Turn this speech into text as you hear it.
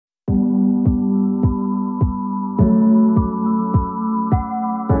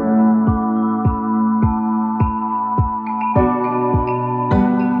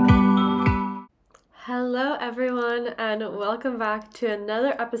welcome back to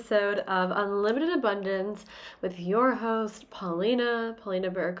another episode of Unlimited Abundance with your host, Paulina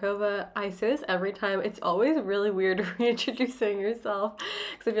Barakova. I say this every time. It's always really weird reintroducing yourself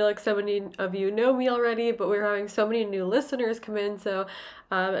because I feel like so many of you know me already, but we're having so many new listeners come in. So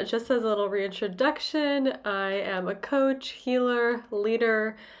just as a little reintroduction, I am a coach, healer,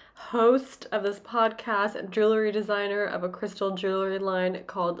 leader, host of this podcast, and jewelry designer of a crystal jewelry line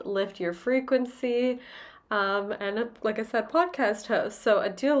called Lift Your Frequency. And like I said, podcast host. So I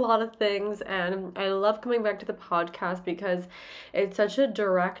do a lot of things, and I love coming back to the podcast because it's such a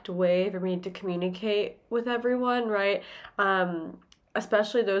direct way for me to communicate with everyone, right?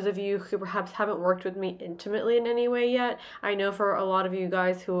 Especially those of you who perhaps haven't worked with me intimately in any way yet. I know for a lot of you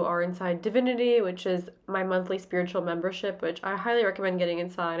guys who are inside Divinity, which is my monthly spiritual membership, which I highly recommend getting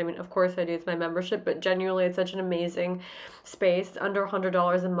inside. I mean, of course I do, it's my membership, but genuinely it's such an amazing space, under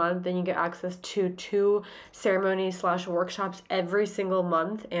 $100 a month, and you get access to 2 ceremonies/workshops every single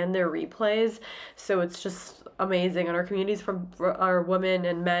month and their replays. So it's just amazing. And our communities from our women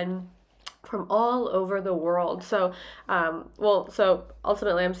and men from all over the world. So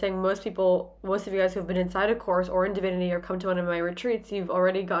ultimately I'm saying most of you guys who have been inside a course or in Divinity or come to one of my retreats, we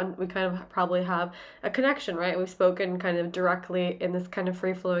kind of probably have a connection, right? We've spoken kind of directly in this kind of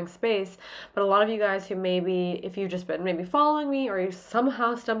free-flowing space. But a lot of you guys who maybe, if you've just been maybe following me or you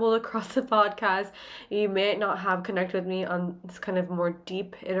somehow stumbled across the podcast, you may not have connected with me on this kind of more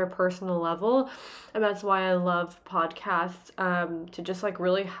deep interpersonal level. And that's why I love podcasts, to just like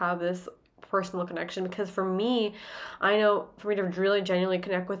really have this personal connection, because for me, I know for me to really genuinely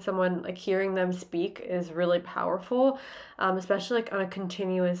connect with someone, like hearing them speak is really powerful, especially like on a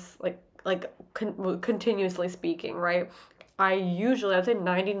continuous, continuously speaking, right? I'd say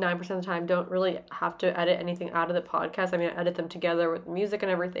 99% of the time don't really have to edit anything out of the podcast. I mean, I edit them together with music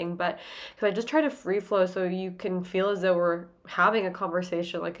and everything, but because I just try to free flow so you can feel as though we're having a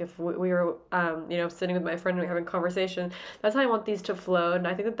conversation. Like if we were, sitting with my friend and we're having a conversation, that's how I want these to flow. And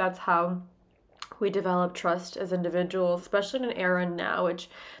I think that that's how we develop trust as individuals, especially in an era now, which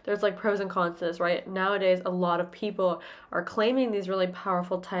there's like pros and cons to this, right? Nowadays, a lot of people are claiming these really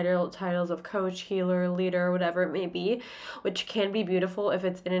powerful titles of coach, healer, leader, whatever it may be, which can be beautiful if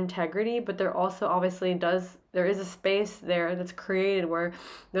it's in integrity, but there also obviously there is a space there that's created where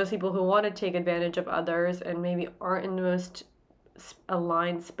those people who want to take advantage of others and maybe aren't in the most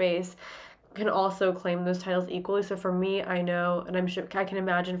aligned space can also claim those titles equally. So for me, I know, and I'm sure I can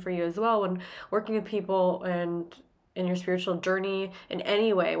imagine for you as well, when working with people and in your spiritual journey in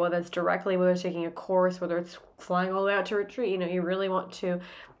any way, whether it's directly, whether it's taking a course, whether it's flying all the way out to retreat, you really want to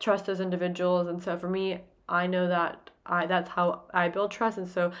trust those individuals. And so for me, I know that that's how I build trust. And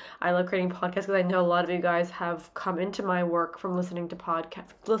so I love creating podcasts because I know a lot of you guys have come into my work from listening to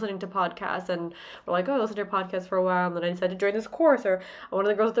podcasts, and were like, oh, I listened to your podcast for a while, and then I decided to join this course. Or one of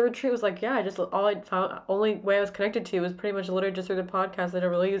the girls at the retreat was like, yeah, only way I was connected to was pretty much literally just through the podcast. I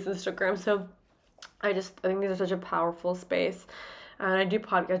don't really use Instagram. So I think these are such a powerful space. And I do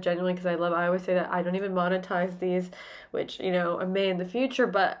podcasts genuinely because I always say that I don't even monetize these, which, I may in the future,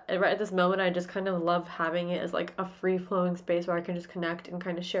 but right at this moment, I just kind of love having it as like a free-flowing space where I can just connect and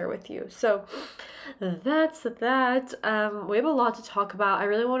kind of share with you. So that's that. We have a lot to talk about. I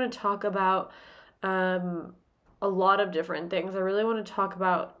really want to talk about a lot of different things. I really want to talk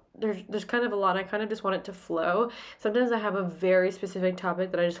about there's kind of a lot. I kind of just want it to flow. Sometimes I have a very specific topic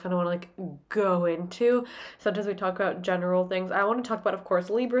that I just kind of want to go into. Sometimes we talk about general things. I want to talk about, of course,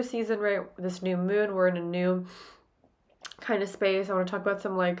 Libra season, right? This new moon, we're in a new kind of space. I want to talk about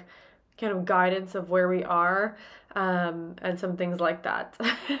some kind of guidance of where we are, and some things like that.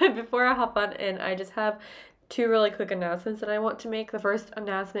 Before I hop on in, I just have 2 really quick announcements that I want to make. The first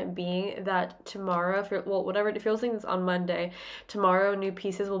announcement being that tomorrow, if you're listening to this on Monday, tomorrow new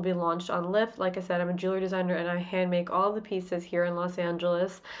pieces will be launched on Lift. Like I said, I'm a jewelry designer and I hand make all the pieces here in Los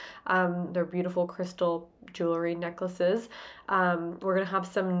Angeles. They're beautiful crystal jewelry necklaces. We're going to have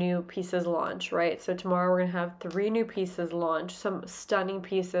some new pieces launch, right? So tomorrow we're going to have 3 new pieces launch, some stunning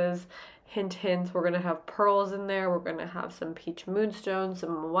pieces. Hint, we're going to have pearls in there. We're going to have some peach moonstone,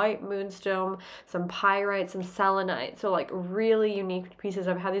 some white moonstone, some pyrite, some selenite. So really unique pieces.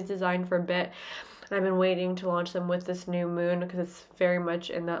 I've had these designed for a bit, and I've been waiting to launch them with this new moon because it's very much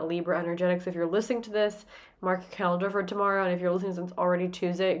in that Libra energetics. If you're listening to this, mark your calendar for tomorrow, and if you're listening since already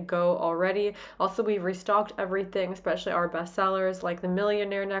Tuesday, go already. Also, we've restocked everything, especially our bestsellers like the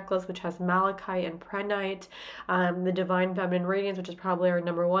Millionaire Necklace, which has malachite and prehnite, the Divine Feminine Radiance, which is probably our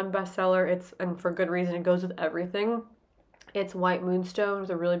 #1 bestseller. And for good reason, it goes with everything. It's white moonstone with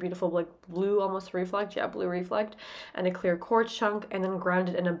a really beautiful like blue almost reflect, blue reflect, and a clear quartz chunk, and then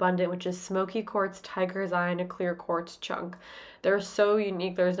grounded and abundant, which is smoky quartz, tiger's eye, and a clear quartz chunk. They're so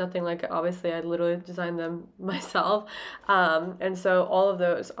unique. There's nothing like it. Obviously, I literally designed them myself, and so all of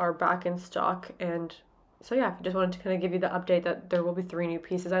those are back in stock. And so yeah, I just wanted to kind of give you the update that there will be 3 new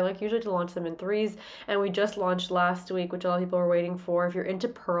pieces. I like usually to launch them in threes, and we just launched last week, which a lot of people are waiting for. If you're into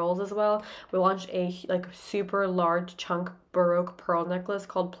pearls as well, we launched a like super large chunk Baroque pearl necklace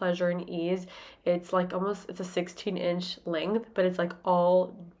called Pleasure and Ease. It's like almost it's a 16-inch length, but it's like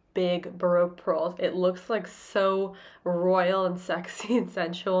all big Baroque pearls. It looks like so royal and sexy and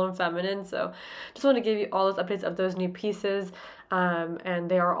sensual and feminine. So just want to give you all those updates of those new pieces.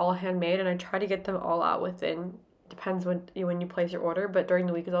 And they are all handmade, and I try to get them all out within, depends when you place your order, but during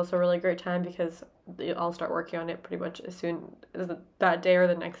the week is also a really great time because I'll start working on it pretty much as soon as that day or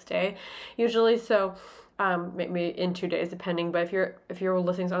the next day usually. So maybe in 2 days depending, but if you're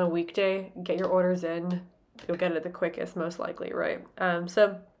listening on a weekday, get your orders in, you'll get it the quickest most likely, right?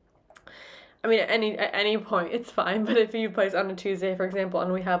 So I mean, at any point, it's fine. But if you place on a Tuesday, for example,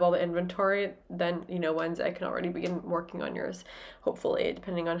 and we have all the inventory, then, Wednesday I can already begin working on yours, hopefully,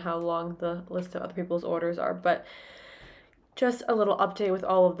 depending on how long the list of other people's orders are. But just a little update with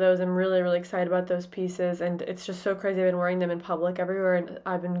all of those. I'm really, really excited about those pieces, and it's just so crazy. I've been wearing them in public everywhere, and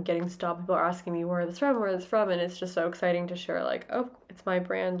I've been getting stopped. People are asking me where it's from, and it's just so exciting to share, like, oh, it's my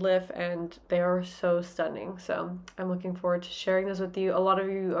brand, Liff, and they are so stunning. So I'm looking forward to sharing this with you. A lot of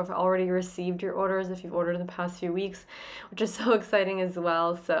you have already received your orders if you've ordered in the past few weeks, which is so exciting as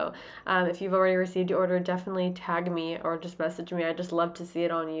well. So if you've already received your order, definitely tag me or just message me. I just love to see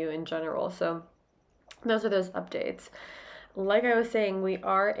it on you in general. So those are those updates. Like I was saying, we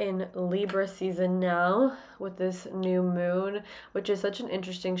are in Libra season now with this new moon, which is such an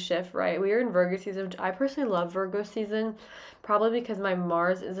interesting shift, right? We are in Virgo season, which I personally love Virgo season, probably because my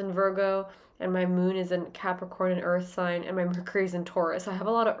Mars is in Virgo and my moon is in Capricorn and Earth sign, and my Mercury is in Taurus. So I have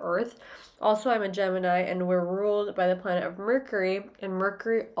a lot of Earth. Also, I'm a Gemini, and we're ruled by the planet of Mercury, and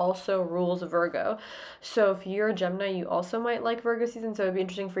Mercury also rules Virgo. So if you're a Gemini, you also might like Virgo season. So it'd be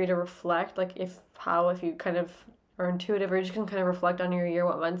interesting for you to reflect, like if you kind of or intuitive, or you just can kind of reflect on your year,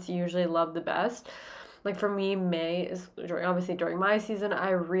 what months you usually love the best. Like for me, May is obviously during my season. I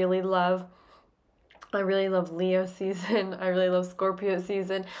really love Leo season. I really love Scorpio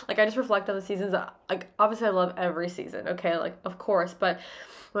season. Like I just reflect on the seasons. Like obviously I love every season, okay? Like of course, but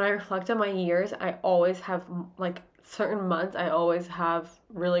when I reflect on my years, I always have like certain months, I always have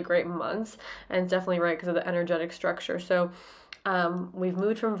really great months, and it's definitely right because of the energetic structure. So we've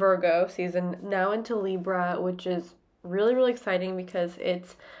moved from Virgo season now into Libra, which is really, really exciting because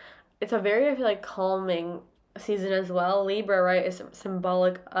it's a very, I feel like, calming season as well. Libra, right, is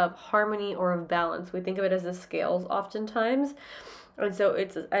symbolic of harmony or of balance. We think of it as the scales oftentimes. And so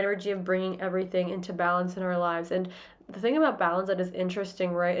it's this energy of bringing everything into balance in our lives. And the thing about balance that is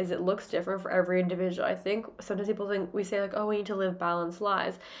interesting, right, is it looks different for every individual. I think sometimes people think, we say like, oh, we need to live balanced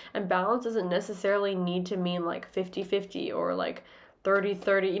lives. And balance doesn't necessarily need to mean like 50-50 or like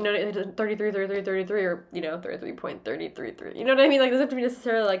 30-30, 33-33-33, or 33.33. You know what I mean? Like, it doesn't have to be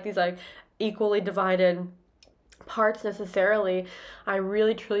necessarily like these like equally divided parts necessarily. I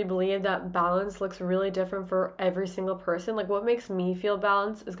really truly believe that balance looks really different for every single person. Like what makes me feel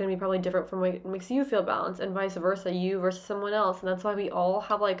balanced is going to be probably different from what makes you feel balanced, and vice versa, you versus someone else. And that's why we all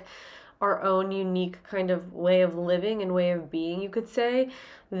have like our own unique kind of way of living and way of being, you could say,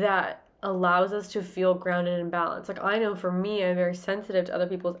 that allows us to feel grounded and balanced. Like I know for me, I'm very sensitive to other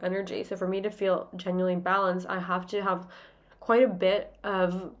people's energy. So for me to feel genuinely balanced, I have to have quite a bit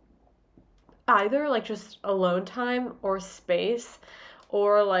of either like just alone time or space,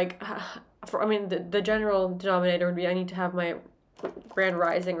 or like the general denominator would be I need to have my grand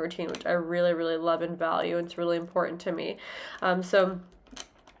rising routine, which I really, really love and value. It's really important to me. So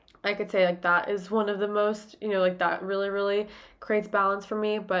I could say like that is one of the most, like that really, really creates balance for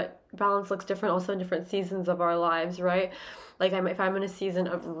me. But balance looks different also in different seasons of our lives, right? Like if I'm in a season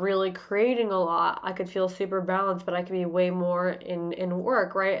of really creating a lot, I could feel super balanced, but I could be way more in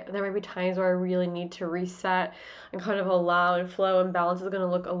work, right? There might be times where I really need to reset and kind of allow and flow, and balance is going to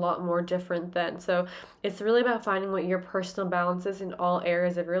look a lot more different then. So it's really about finding what your personal balance is in all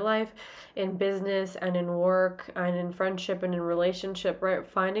areas of your life, in business and in work and in friendship and in relationship, right?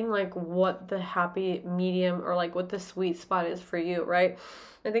 Finding like what the happy medium or like what the sweet spot is for you, right?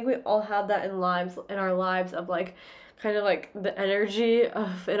 I think we all have that in our lives of like kind of like the energy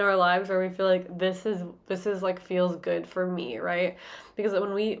of in our lives where we feel like this is like feels good for me, right? Because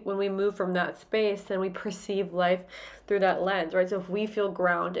when we move from that space, then we perceive life through that lens, right? So if we feel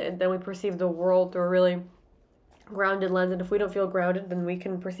grounded, then we perceive the world through a really grounded lens, and if we don't feel grounded, then we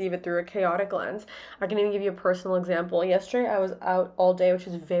can perceive it through a chaotic lens. I can even give you a personal example. Yesterday I was out all day, which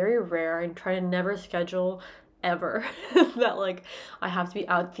is very rare. I try to never schedule ever that like I have to be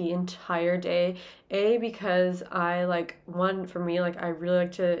out the entire day. Because I like, one, for me, like I really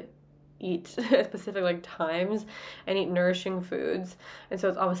like to eat at specific like times and eat nourishing foods, and so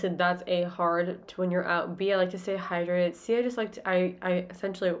it's obviously that's hard to when you're out. I like to stay hydrated. I just like to, I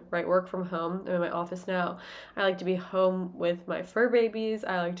essentially work from home. I'm in my office now. I like to be home with my fur babies.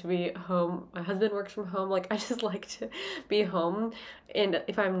 I like to be home. My husband works from home. Like I just like to be home. And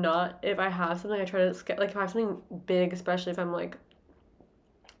if I have something, I try to like if I have something big, especially if I'm like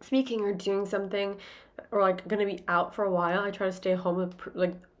speaking or doing something, or like gonna be out for a while, I try to stay home with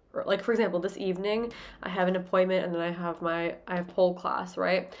like for example, this evening I have an appointment, and then I have pole class,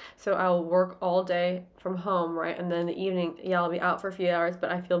 right? So I'll work all day from home, right? And then in the evening, I'll be out for a few hours,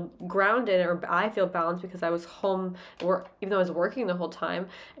 but I feel grounded, or I feel balanced because I was home, even though I was working the whole time,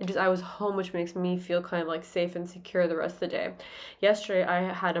 I was home, which makes me feel kind of like safe and secure the rest of the day. Yesterday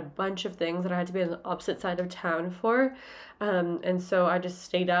I had a bunch of things that I had to be on the opposite side of town for, and so I just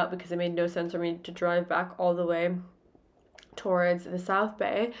stayed out because it made no sense for me to drive back all the way towards the South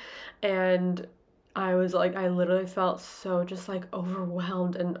Bay. And I was like, I literally felt so just like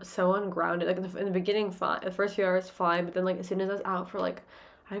overwhelmed and so ungrounded. Like in the beginning, fine. The first few hours, fine. But then, like, as soon as I was out for like,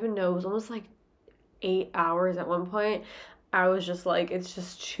 I don't even know, it was almost like 8 hours at one point. I was just like, it's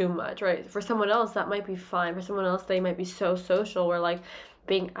just too much, right? For someone else, that might be fine. For someone else, they might be so social, where like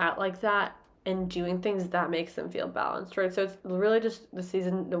being out like that and doing things that makes them feel balanced, right? So it's really just the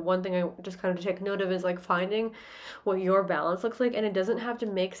season. The one thing I just kind of take note of is like finding what your balance looks like, and it doesn't have to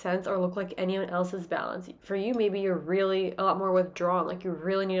make sense or look like anyone else's balance. For you, maybe you're really a lot more withdrawn, like you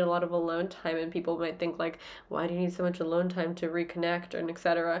really need a lot of alone time, and people might think like, why do you need so much alone time to reconnect, and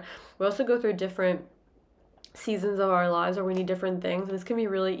etc. We also go through different seasons of our lives where we need different things. This can be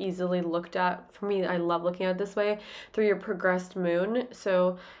really easily looked at. For me, I love looking at it this way, through your progressed moon.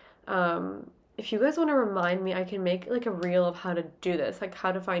 So if you guys want to remind me, I can make like a reel of how to do this, like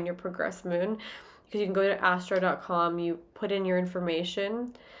how to find your progressed moon, because you can go to astro.com, you put in your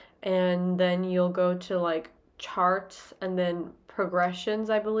information, and then you'll go to like charts and then progressions,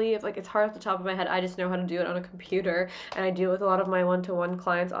 I believe. Like, it's hard off the top of my head. I just know how to do it on a computer, and I do it with a lot of my one-to-one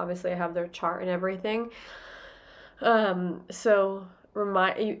clients. Obviously, I have their chart and everything. So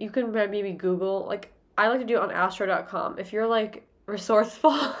you can maybe Google, like I like to do it on astro.com. If you're like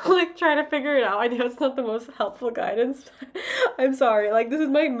resourceful, like trying to figure it out. I know it's not the most helpful guidance. I'm sorry. Like, this is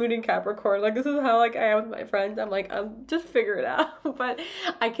my moon in Capricorn. Like, this is how like I am with my friends. I'm like, just figure it out. But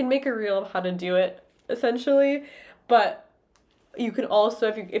I can make a reel of how to do it essentially. But you can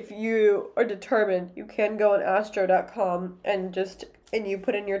also, if you are determined, you can go on astro.com and you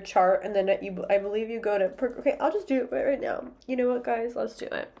put in your chart, and then I believe you go to, okay, I'll just do it right now. You know what, guys? Let's do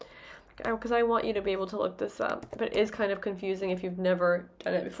it. Because I want you to be able to look this up, but it is kind of confusing if you've never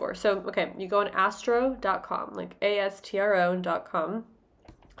done it before. So, okay, you go on astro.com, like astro.com.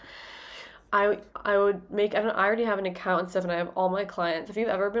 I would make, I already have an account and stuff, and I have all my clients. If you've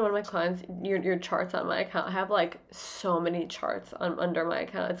ever been one of my clients, your charts on my account, I have like so many charts under my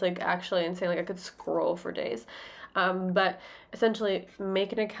account. It's like actually insane. Like, I could scroll for days. But essentially,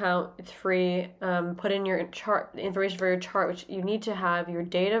 make an account. It's free. Put in your chart, the information for your chart, which you need to have your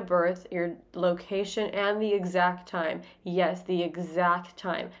date of birth, your location, and the exact time. Yes, the exact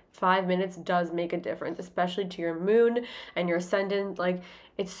time. 5 minutes does make a difference, especially to your moon and your ascendant. Like,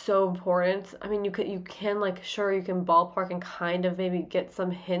 it's so important. I mean, you can like, sure, you can ballpark and kind of maybe get some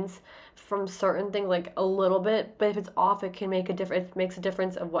hints from certain things, like a little bit, but if it's off, it can make a difference. It makes a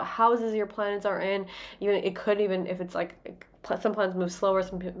difference of what houses your planets are in. Even it could, even if it's like some planets move slower,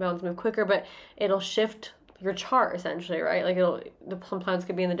 some planets move quicker, but it'll shift your chart essentially, right? Like, some planets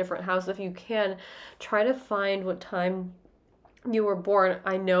could be in the different houses. If you can, try to find what time you were born.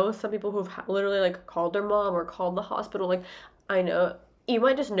 I know some people who've literally like called their mom or called the hospital. Like, I know you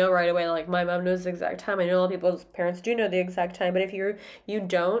might just know right away, like my mom knows the exact time. I know a lot of people's parents do know the exact time, but if you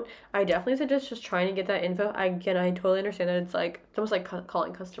don't, I definitely suggest just trying to get that info. I totally understand that it's almost like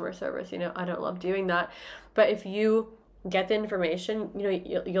calling customer service, I don't love doing that. But if you get the information,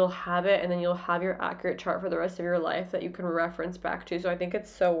 you'll have it, and then you'll have your accurate chart for the rest of your life that you can reference back to. So I think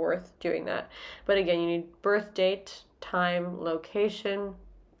it's so worth doing that. But again, you need birth date, time, location,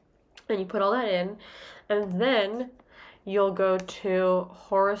 and you put all that in, and then you'll go to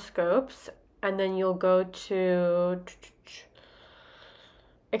horoscopes, and then you'll go to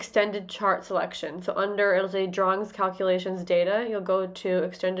extended chart selection. So under, it'll say drawings, calculations, data. You'll go to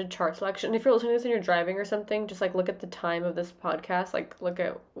extended chart selection. If you're listening to this and you're driving or something, just like look at the time of this podcast, like look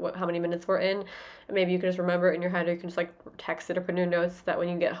at how many minutes we're in. And maybe you can just remember it in your head, or you can just like text it or put in your notes that when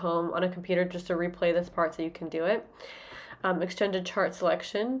you get home on a computer, just to replay this part so you can do it. Extended chart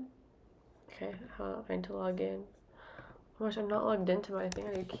selection. Okay, how I need to log in. Oh my gosh, I'm not logged into my thing.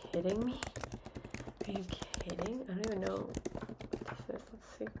 Are you kidding me? Are you kidding? I don't even know what this is. Let's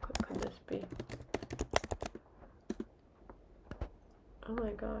see, what could this be? Oh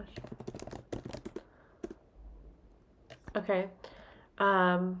my gosh. Okay.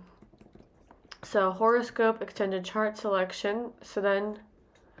 So horoscope, extended chart selection. So then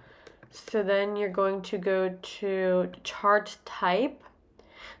you're going to go to chart type.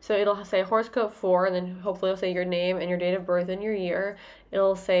 So it'll say horoscope 4, and then hopefully it'll say your name and your date of birth and your year.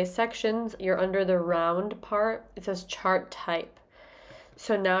 It'll say sections. You're under the round part. It says chart type.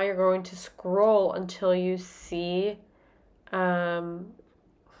 So now you're going to scroll until you see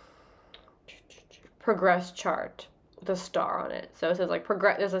progress chart with a star on it. So it says like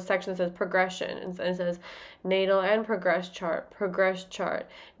there's a section that says progression, and it says natal and progress chart,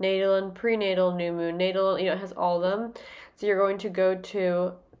 natal and prenatal, new moon, natal, it has all of them. So you're going to go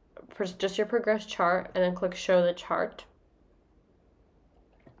to just your progress chart and then click show the chart.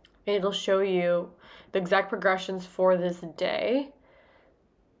 And it'll show you the exact progressions for this day,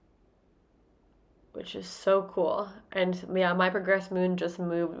 which is so cool. And yeah, my progressed moon just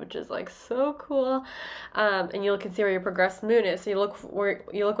moved, which is like so cool. And you can see where your progressed moon is. So you look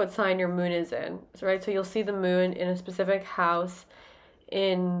what sign your moon is in, right? So you'll see the moon in a specific house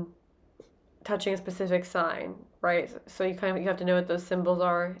in touching a specific sign, right? So you have to know what those symbols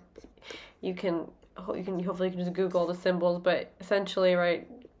are. Hopefully you can just Google the symbols, but essentially, right?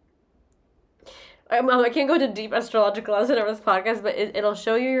 I can't go into deep astrological lesson over this podcast, but it'll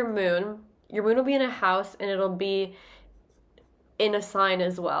show you your moon. Your moon will be in a house, and it'll be in a sign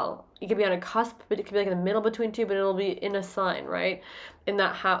as well. It could be on a cusp, but it could be like in the middle between two, but it'll be in a sign, right? In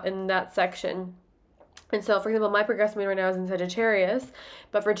that section. And so, for example, my progressed moon right now is in Sagittarius,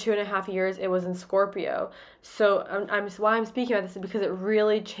 but for 2.5 years it was in Scorpio. So why I'm speaking about this is because it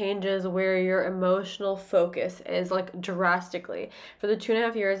really changes where your emotional focus is, like drastically. For the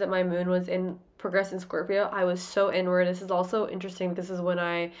 2.5 years that my moon was progressed in Scorpio, I was so inward. This is also interesting because this is when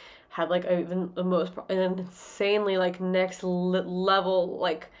I had like an insanely like next level,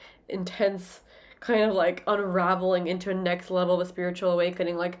 like intense kind of like unraveling into a next level of a spiritual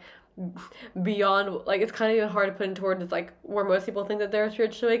awakening, like beyond, like it's kind of even hard to put into words. It's like where most people think that they're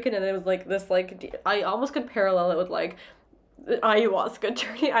spiritually awakened, and it was like this, like I almost could parallel it with like the ayahuasca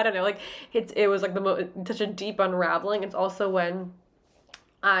journey. I don't know, like it was like such a deep unraveling. It's also when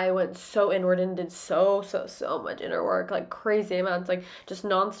I went so inward and did so much inner work, like crazy amounts, like just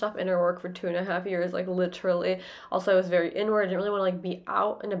nonstop inner work for 2.5 years, like literally. Also, I was very inward. I didn't really want to like be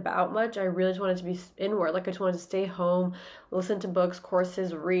out and about much. I really just wanted to be inward. Like I just wanted to stay home, listen to books,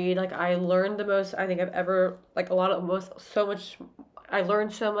 courses, read. Like I learned the most I think I've ever, like I learned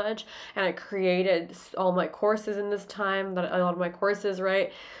so much, and I created all my courses in this time, a lot of my courses,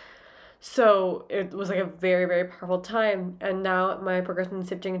 right? So it was like a very, very powerful time. And now my progression is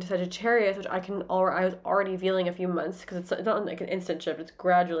shifting into Sagittarius, which I was already feeling a few months, because it's not like an instant shift, it's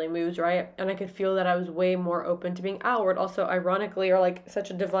gradually moves, right? And I could feel that I was way more open to being outward. Also, ironically, or like such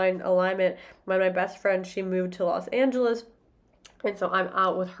a divine alignment, my best friend, she moved to Los Angeles. And so I'm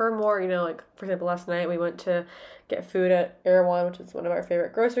out with her more, like, for example, last night we went to get food at Erewhon, which is one of our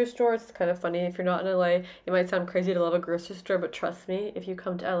favorite grocery stores. It's kind of funny. If you're not in LA, it might sound crazy to love a grocery store, but trust me, if you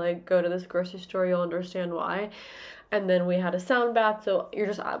come to LA, go to this grocery store, you'll understand why. And then we had a sound bath, so you're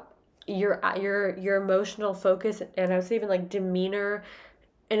just your emotional focus, and I would say even like demeanor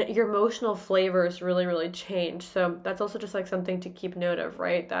and your emotional flavors really, really change. So that's also just like something to keep note of,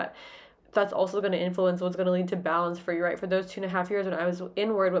 right? That's also going to influence what's going to lead to balance for you, right? For those 2.5 years when I was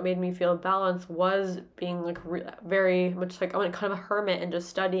inward, what made me feel balanced was being like very much like I'm kind of a hermit and just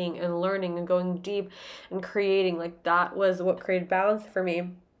studying and learning and going deep and creating. Like that was what created balance for me.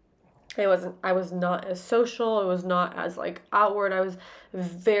 I was not as social. I was not as like outward. I was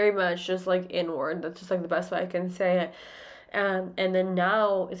very much just like inward. That's just like the best way I can say it. And then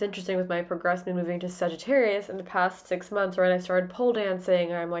now it's interesting with my progressed moon moving to Sagittarius in the past 6 months, right? I started pole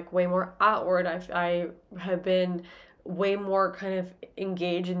dancing. I'm like way more outward. I have been way more kind of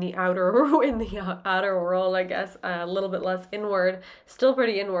engaged in the outer world, I guess, a little bit less inward, still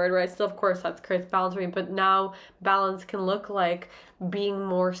pretty inward, right? Still, of course, that creates balance for me, but now balance can look like being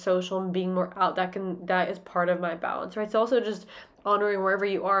more social and being more out. That is part of my balance, right? So also just honoring wherever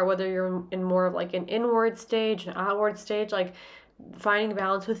you are, whether you're in more of like an inward stage, an outward stage, like finding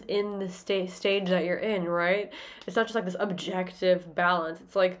balance within the stage that you're in, right? It's not just like this objective balance.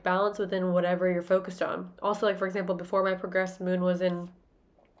 It's like balance within whatever you're focused on. Also, like for example, before my progressed moon was in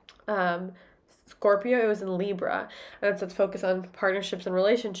um, Scorpio, it was in Libra, and it's focused on partnerships and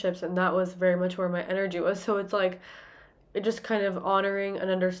relationships, and that was very much where my energy was. So it's like it just kind of honoring and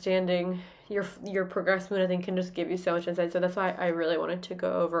understanding your progressed moon, I think, can just give you so much insight. So that's why I really wanted to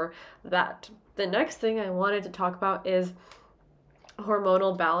go over that. The next thing I wanted to talk about is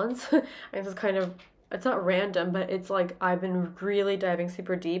hormonal balance. And this is kind of, it's not random, but it's like I've been really diving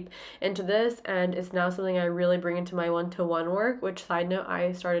super deep into this, and it's now something I really bring into my one-to-one work, which, side note,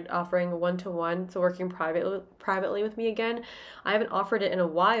 I started offering one-to-one, so working privately with me again. I haven't offered it in a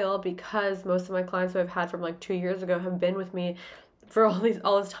while because most of my clients who I've had from like 2 years ago have been with me for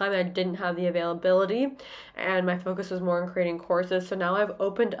all this time. I didn't have the availability, and my focus was more on creating courses. So now I've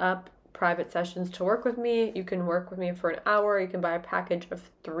opened up private sessions to work with me. You can work with me for an hour. You can buy a package of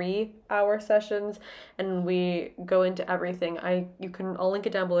 3-hour sessions, and we go into everything. I'll link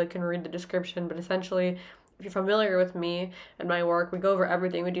it down below. You can read the description, but essentially, if you're familiar with me and my work, we go over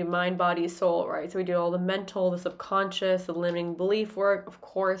everything. We do mind, body, soul, right? So we do all the mental, the subconscious, the limiting belief work, of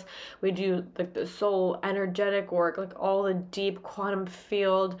course. We do like the soul energetic work, like all the deep quantum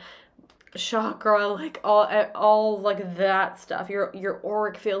field chakra, like all like that stuff, your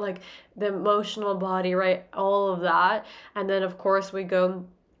auric field, like the emotional body, right? All of that. And then of course we go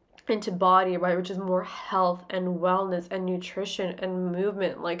into body, right, which is more health and wellness and nutrition and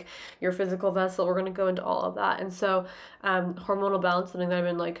movement, like your physical vessel. We're going to go into all of that. And so hormonal balance is something that I've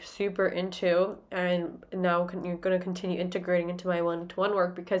been like super into, and now you're going to continue integrating into my one-to-one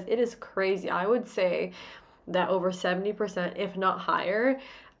work, because it is crazy. I would say that over 70%, if not higher,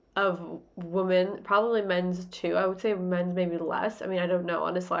 of women, probably men's too. I would say men's maybe less. I mean, I don't know.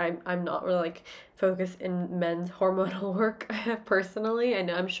 Honestly, I'm not really like focused in men's hormonal work personally. I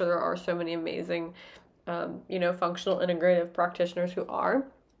know, I'm sure there are so many amazing, functional integrative practitioners who are.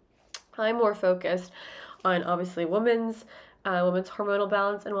 I'm more focused on obviously women's hormonal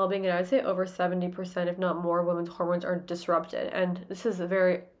balance and well-being, and I would say over 70%, if not more, women's hormones are disrupted. And this is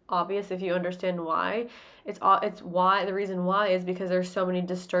very obvious if you understand why. The reason why is because there's so many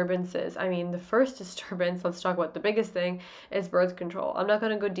disturbances. I mean, the first disturbance, let's talk about the biggest thing, is birth control. I'm not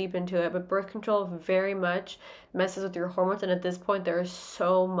going to go deep into it, but birth control very much messes with your hormones, and at this point there is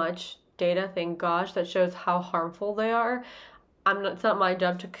so much data, thank gosh, that shows how harmful they are. It's not my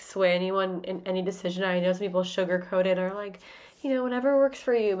job to sway anyone in any decision. I know some people sugarcoat it or like, whatever works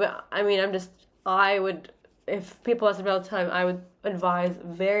for you, but I mean, I would, if people ask me all the time, I would advise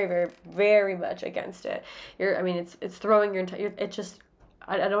very, very, very much against it. It's throwing it's just,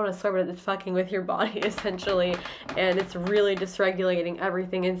 I don't want to swear, but it's fucking with your body essentially, and it's really dysregulating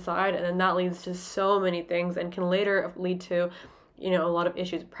everything inside, and then that leads to so many things and can later lead to a lot of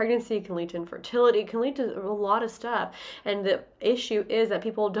issues. Pregnancy can lead to infertility, can lead to a lot of stuff, and the issue is that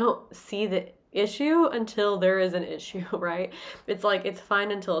people don't see the issue until there is an issue, right? It's like it's fine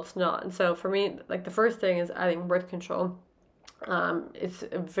until it's not. And so for me, like the first thing is I think birth control. It's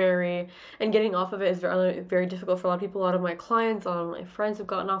and getting off of it is very, very difficult for a lot of people. A lot of my clients, a lot of my friends have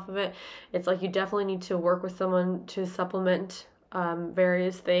gotten off of it. It's like you definitely need to work with someone to supplement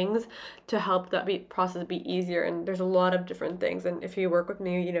various things to help that process be easier. And there's a lot of different things. And if you work with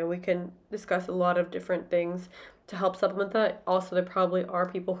me, we can discuss a lot of different things to help supplement that. Also, there probably are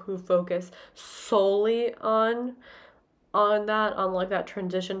people who focus solely on like that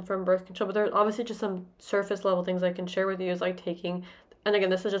transition from birth control, but there's obviously just some surface level things I can share with you, is like taking, and again,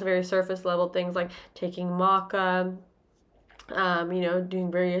 this is just very surface level things, like taking maca, doing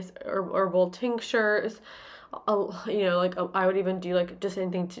various herbal tinctures, I would even do like just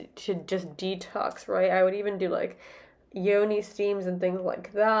anything to just detox, right? I would even do like yoni steams and things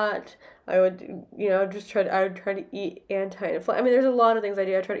like that. I would, I would try to eat anti-inflammatory. I mean, there's a lot of things I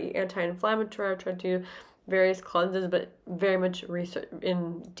do. I try to eat anti-inflammatory. I try to do various cleanses, but very much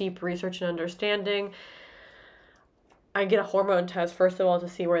deep research and understanding. I get a hormone test first of all to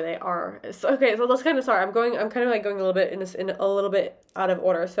see where they are. So let's kind of, sorry, I'm kind of like going a little bit in a little bit out of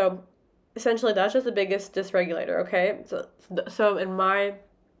order. So essentially that's just the biggest dysregulator, okay? So in my,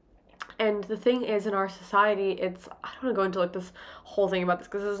 and the thing is, in our society, I don't want to go into like this whole thing about this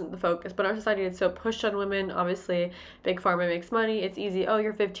because this isn't the focus, but in our society it's so pushed on women. Obviously, Big Pharma makes money. It's easy. Oh,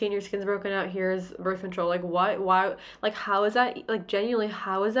 you're 15, your skin's broken out, here's birth control. Like, what? Why? Like, how is that, like, genuinely,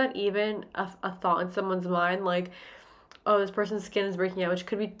 how is that even a thought in someone's mind? Like, oh, this person's skin is breaking out, which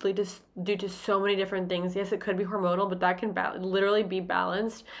could be due to so many different things. Yes, it could be hormonal, but that can literally be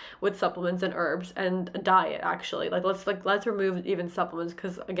balanced with supplements and herbs and a diet. Actually, let's remove even supplements,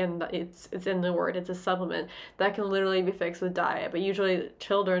 because again, it's in the word. It's a supplement that can literally be fixed with diet. But usually,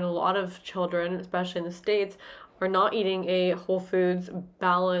 children, a lot of children, especially in the States, are not eating a whole foods,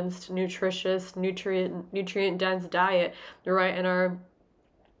 balanced, nutritious, nutrient dense diet, right? And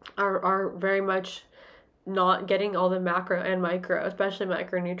are very much not getting all the macro and micro, especially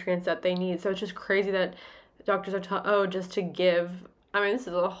micronutrients that they need. So it's just crazy that doctors are taught, oh, just to give. I mean, this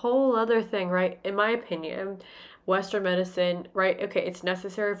is a whole other thing, right? In my opinion, Western medicine, right? Okay, it's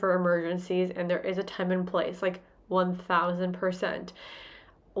necessary for emergencies, and there is a time and place, like 1000%.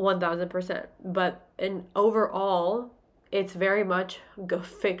 1000%. But in overall, it's very much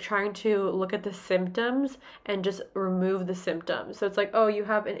trying to look at the symptoms and just remove the symptoms. So it's like, oh, you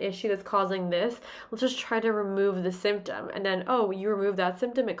have an issue that's causing this. Let's just try to remove the symptom. And then, oh, you remove that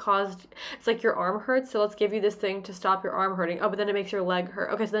symptom. It's like your arm hurts. So let's give you this thing to stop your arm hurting. Oh, but then it makes your leg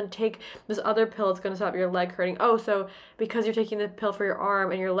hurt. Okay, so then take this other pill. It's going to stop your leg hurting. Oh, so because you're taking the pill for your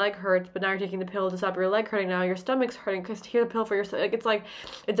arm and your leg hurts, but now you're taking the pill to stop your leg hurting, now your stomach's hurting because here's a pill for your stomach. Like, it's like,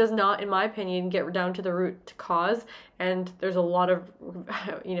 it does not, in my opinion, get down to the root cause. And there's a lot of,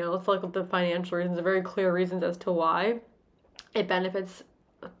 let's look at the financial reasons, the very clear reasons as to why it benefits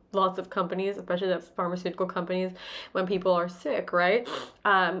lots of companies, especially the pharmaceutical companies, when people are sick, right?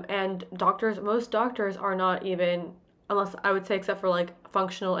 And most doctors are not even, unless I would say, except for like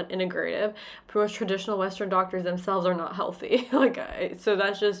functional and integrative, most traditional Western doctors themselves are not healthy. So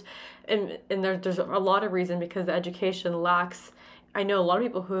that's just, and there's a lot of reason, because the education lacks. I know a lot of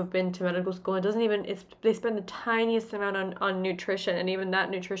people who have been to medical school, they spend the tiniest amount on nutrition, and even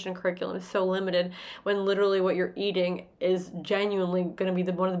that nutrition curriculum is so limited, when literally what you're eating is genuinely going to be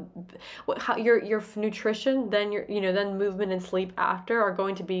your nutrition, then then movement and sleep after are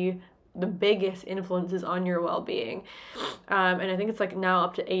going to be the biggest influences on your well-being. And I think it's like now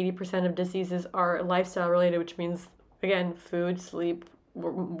up to 80% of diseases are lifestyle related, which means, again, food, sleep,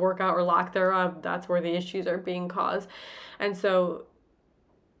 workout or lack thereof, that's where the issues are being caused. And so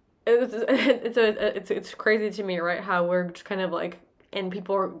it's crazy to me, right, how we're just kind of like, and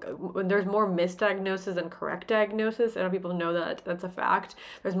there's more misdiagnosis than correct diagnosis, and people know that that's a fact.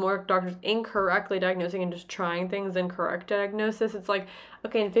 There's more doctors incorrectly diagnosing and just trying things than correct diagnosis. It's like,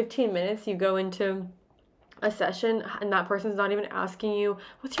 okay, in 15 minutes you go into a session and that person's not even asking you,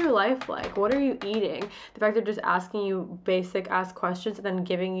 what's your life like? What are you eating? The fact they're just asking you basic ask questions and then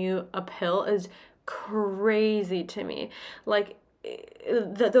giving you a pill is crazy to me. Like,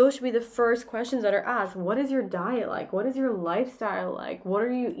 those should be the first questions that are asked. What is your diet like? What is your lifestyle like? What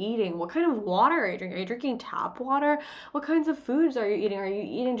are you eating? What kind of water are you drinking? Are you drinking tap water? What kinds of foods are you eating? Are you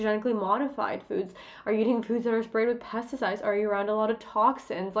eating genetically modified foods? Are you eating foods that are sprayed with pesticides? Are you around a lot of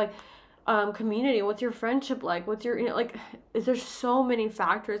toxins? Like, community, what's your friendship like? What's your, is there so many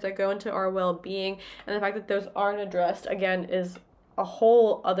factors that go into our well-being, and the fact that those aren't addressed, again, is a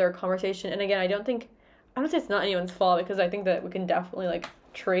whole other conversation. And again, I don't say it's not anyone's fault, because I think that we can definitely like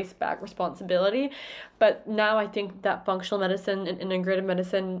trace back responsibility, but now I think that functional medicine and integrative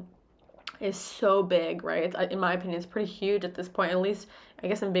medicine is so big, right? In my opinion, it's pretty huge at this point. At least, I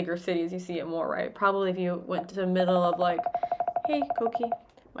guess in bigger cities you see it more, right? Probably if you went to the middle of like, hey, Koki,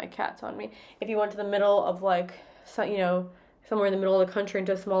 my cat's on me. If you went to the middle of like, somewhere in the middle of the country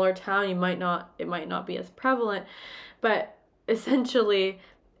into a smaller town, it might not be as prevalent. But essentially,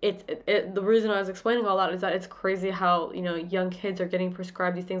 the reason I was explaining all that is that it's crazy how, young kids are getting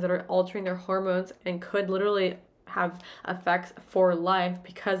prescribed these things that are altering their hormones and could literally have effects for life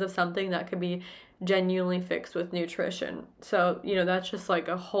because of something that could be genuinely fixed with nutrition. So, that's just like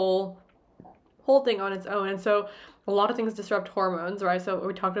a whole thing on its own. And so a lot of things disrupt hormones, right? So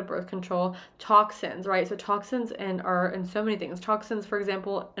we talked about birth control, toxins, right? So toxins are in so many things. Toxins, for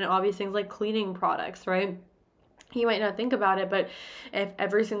example, and obvious things like cleaning products, right? You might not think about it, but if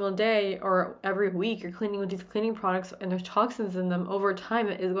every single day or every week you're cleaning with these cleaning products and there's toxins in them, over time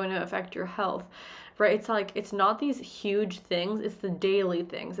it is going to affect your health, right? It's like, it's not these huge things, it's the daily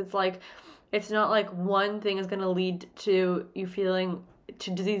things. It's not like one thing is going to lead to you feeling to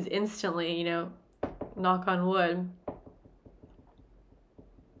disease instantly, knock on wood.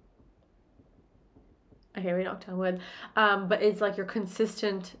 Okay, we knocked on wood. But it's like your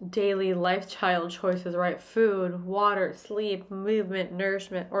consistent daily lifestyle choices, right? Food, water, sleep, movement,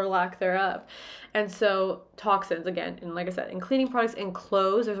 nourishment, or lack thereof. And so toxins, again, and like I said, in cleaning products and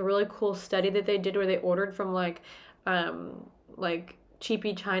clothes, there's a really cool study that they did where they ordered from like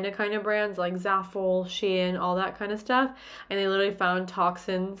cheapy China kind of brands like Zaful, Shein, all that kind of stuff. And they literally found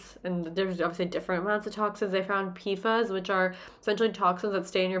toxins, and there's obviously different amounts of toxins. They found PFAS, which are essentially toxins that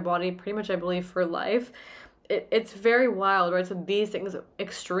stay in your body pretty much, I believe, for life. It's very wild, right? So these things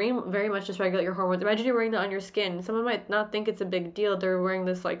very much dysregulate your hormones. Imagine you're wearing that on your skin. Someone might not think it's a big deal. They're wearing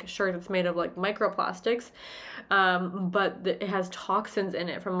this like shirt that's made of like microplastics, but it has toxins in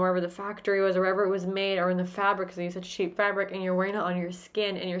it from wherever the factory was or wherever it was made, or in the fabric because they use such cheap fabric, and you're wearing it on your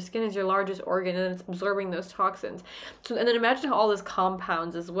skin, and your skin is your largest organ, and it's absorbing those toxins. So, and then imagine how all this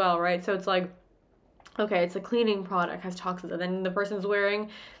compounds as well, right? So it's like, okay, it's a cleaning product, has toxins, and then the person's wearing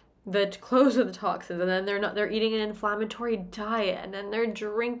the clothes with the toxins, and then they're eating an inflammatory diet, and then they're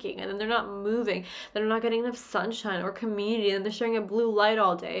drinking, and then they're not moving, then they're not getting enough sunshine or community, and they're sharing a blue light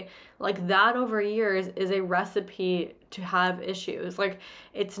all day. Like that over years is a recipe to have issues. Like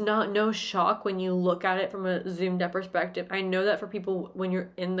it's no shock when you look at it from a zoomed up perspective. I know that for people, when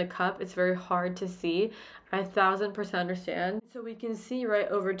you're in the cup, it's very hard to see. I 1000% understand. So we can see, right,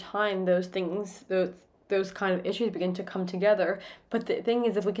 over time, those things, those kind of issues begin to come together. But the thing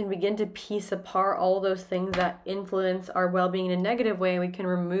is, if we can begin to piece apart all those things that influence our well-being in a negative way, we can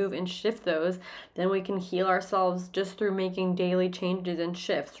remove and shift those, then we can heal ourselves just through making daily changes and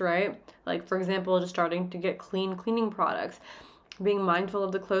shifts, right? Like, for example, just starting to get clean cleaning products, being mindful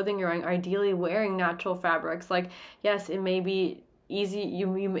of the clothing you're wearing, ideally wearing natural fabrics. Like, yes, it may be easy,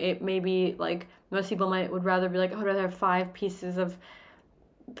 it may be like, most people would rather be like, oh, I'd rather have 5 pieces of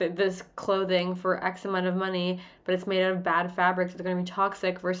this clothing for X amount of money, but it's made out of bad fabrics, it's going to be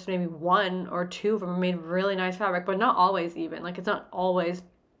toxic, versus maybe 1 or 2 of them are made really nice fabric, but not always even. Like, it's not always,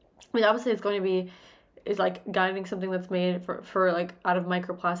 I mean, obviously it's going to be, it's like getting something that's made for like out of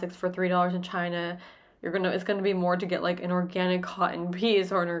microplastics for $3 in China. It's gonna be more to get like an organic cotton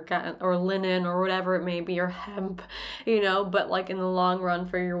piece or or linen or whatever it may be, or hemp, but like in the long run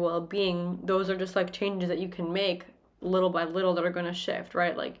for your well-being, those are just like changes that you can make little by little that are going to shift,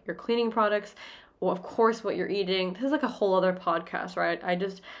 right? Like your cleaning products, well, of course, what you're eating. This is like a whole other podcast, right?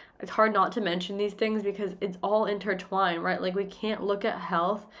 It's hard not to mention these things because it's all intertwined, right? Like we can't look at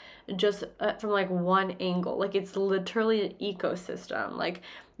health just from like one angle. Like it's literally an ecosystem. Like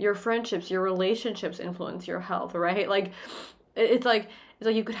your friendships, your relationships influence your health, right? Like it's like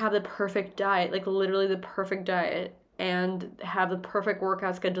you could have the perfect diet, like literally the perfect diet, and have the perfect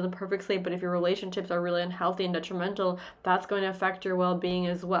workout schedule, the perfect sleep, but if your relationships are really unhealthy and detrimental, that's going to affect your well-being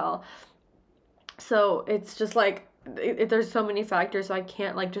as well. So it's just like, there's so many factors, so I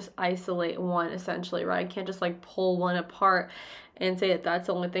can't like just isolate one, essentially, right? I can't just like pull one apart and say that that's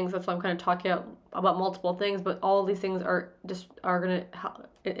the only thing. So that's why I'm kind of talking about multiple things, but all these things are going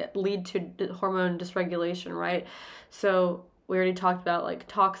to lead to hormone dysregulation, right? So we already talked about like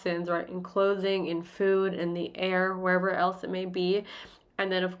toxins, right, in clothing, in food, in the air, wherever else it may be.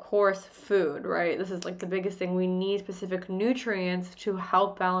 And then, of course, food, right? This is like the biggest thing. We need specific nutrients to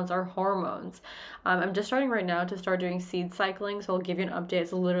help balance our hormones. I'm just starting right now to start doing seed cycling, so I'll give you an update.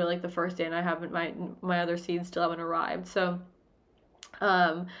 It's literally like the first day, and I haven't, my other seeds still haven't arrived. So,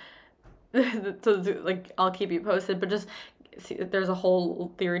 so like I'll keep you posted, but just see, there's a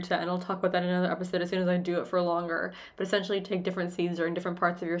whole theory to that, and I'll talk about that in another episode as soon as I do it for longer. But essentially, you take different seeds or in different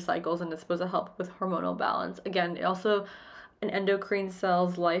parts of your cycles, and it's supposed to help with hormonal balance. Again, it also, an endocrine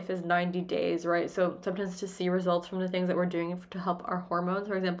cell's life is 90 days, right? So sometimes to see results from the things that we're doing to help our hormones,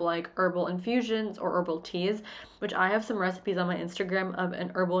 for example, like herbal infusions or herbal teas, which I have some recipes on my Instagram of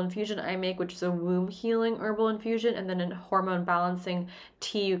an herbal infusion I make, which is a womb healing herbal infusion, and then a hormone balancing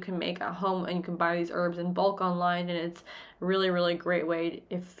tea you can make at home, and you can buy these herbs in bulk online, and it's really, really great way,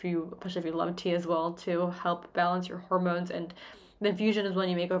 especially if you love tea as well, to help balance your hormones. And the infusion is one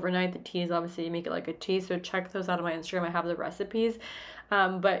you make overnight. The tea is obviously you make it like a tea. So check those out on my Instagram. I have the recipes.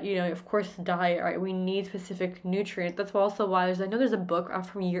 But of course, diet, right? We need specific nutrients. That's also why I know there's a book I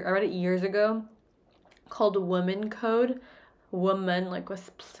read it years ago called Woman Code. Woman, like with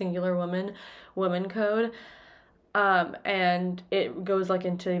singular woman, Woman Code. And it goes like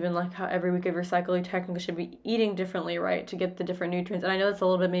into even like how every week of your cycle you technically should be eating differently, right? To get the different nutrients. And I know it's a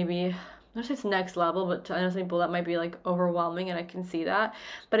little bit maybe, not just next level, but I know some people that might be like overwhelming, and I can see that.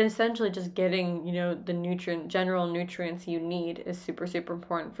 But essentially just getting, the general nutrients you need is super, super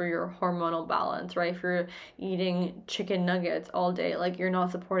important for your hormonal balance, right? If you're eating chicken nuggets all day, like you're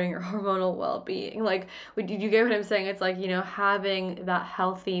not supporting your hormonal well-being. Like, you get what I'm saying? It's like, having that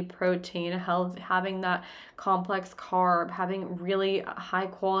healthy protein, having that complex carb, having really high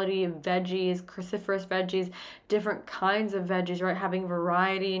quality veggies, cruciferous veggies, different kinds of veggies, right? Having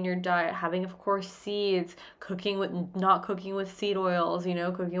variety in your diet, having, of course, seeds, not cooking with seed oils,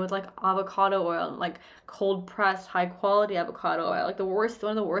 cooking with like avocado oil and like cold pressed high quality avocado oil. Like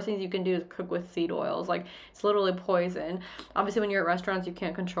one of the worst things you can do is cook with seed oils. Like it's literally poison. Obviously when you're at restaurants you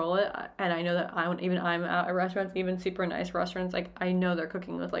can't control it, and I know that I'm at restaurants, even super nice restaurants, like I know they're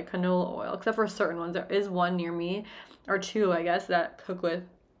cooking with like canola oil, except for certain ones. There is one near me, or two I guess, that cook with,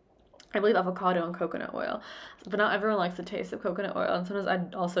 I believe, avocado and coconut oil. But not everyone likes the taste of coconut oil, and sometimes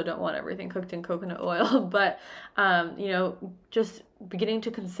I also don't want everything cooked in coconut oil. But just beginning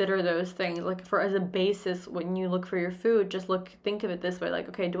to consider those things, like for as a basis when you look for your food, think of it this way, like,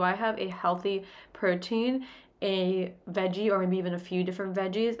 okay, do I have a healthy protein, a veggie, or maybe even a few different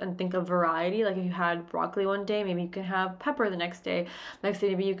veggies, and think of variety. Like if you had broccoli one day, maybe you can have pepper the next day. Next day,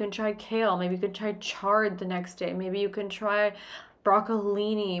 maybe you can try kale. Maybe you could try chard the next day. Maybe you can try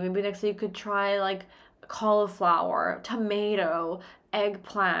broccolini. Maybe next day you could try like cauliflower, tomato,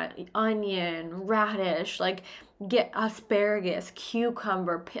 eggplant, onion, radish, like get asparagus,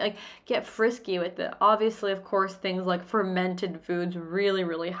 cucumber, like get frisky with it. Obviously, of course, things like fermented foods really,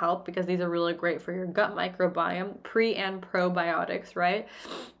 really help because these are really great for your gut microbiome, pre and probiotics, right?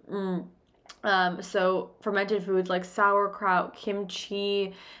 So fermented foods like sauerkraut,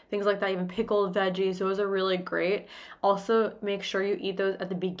 kimchi, things like that, even pickled veggies, those are really great. Also, make sure you eat those at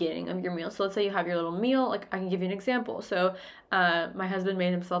the beginning of your meal. So let's say you have your little meal, like I can give you an example. So my husband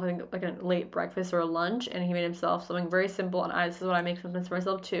made himself, I think, like a late breakfast or a lunch, and he made himself something very simple, and this is what I make sometimes for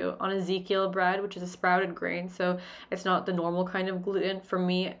myself too, on Ezekiel bread, which is a sprouted grain. So it's not the normal kind of gluten. For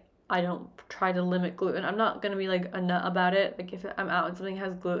me, I don't try to limit gluten. I'm not gonna be like a nut about it. Like if I'm out and something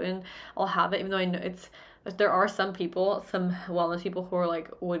has gluten, I'll have it, even though I know there are some wellness people who are like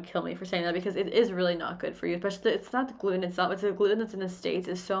would kill me for saying that, because it is really not good for you. Especially, it's not the gluten itself, it's the gluten that's in the States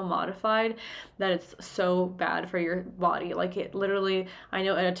is so modified that it's so bad for your body. Like it literally, I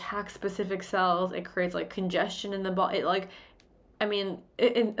know it attacks specific cells. It creates like congestion in the body. I don't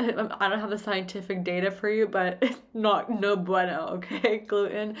have the scientific data for you, but it's no bueno, okay?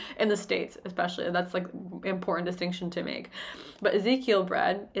 Gluten in the States, especially. That's like important distinction to make. But Ezekiel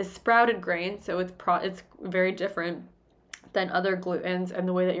bread is sprouted grain, so it's very different than other glutens and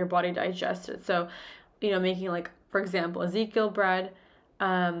the way that your body digests it. So, making like, for example, Ezekiel bread,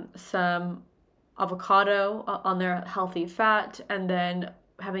 some avocado on their healthy fat, and then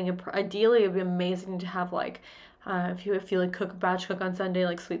ideally it would be amazing to have like, if you like batch cook on Sunday,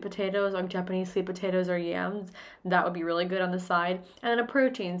 like sweet potatoes, like Japanese sweet potatoes or yams, that would be really good on the side. And then a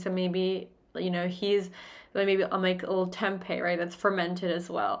protein, so maybe maybe I'll make a little tempeh, right? That's fermented as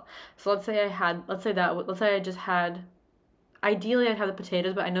well. So let's say I just had, ideally I'd have the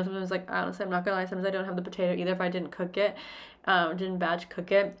potatoes, but I know sometimes, like, honestly, I'm not gonna lie, sometimes I don't have the potato either if I didn't cook it, didn't batch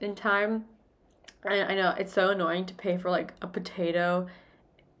cook it in time. And I know it's so annoying to pay for like a potato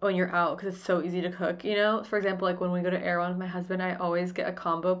when you're out because it's so easy to cook, For example, like when we go to Erewhon with my husband, I always get a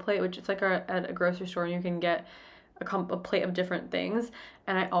combo plate, which it's like at a grocery store, and you can get a plate of different things.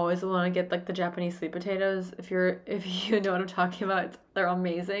 And I always want to get like the Japanese sweet potatoes. If you know what I'm talking about, they're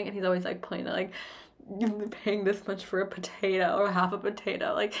amazing. And he's always like playing it like, you're paying this much for a potato or half a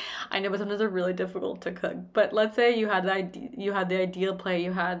potato. Like, I know, but sometimes they're really difficult to cook. But let's say you had the ideal plate.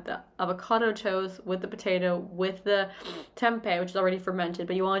 You had the avocado toast with the potato, with the tempeh, which is already fermented,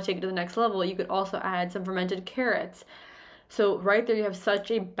 but you want to take it to the next level. You could also add some fermented carrots. So right there you have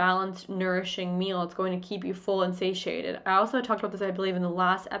such a balanced, nourishing meal. It's going to keep you full and satiated. I also talked about this, I believe, in the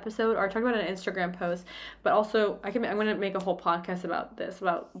last episode, or I talked about it in an Instagram post, but also I'm going to make a whole podcast about this,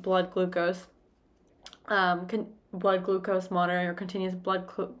 about blood glucose. Blood glucose monitoring, or continuous blood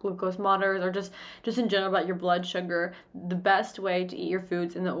glucose monitors, or just in general about your blood sugar. The best way to eat your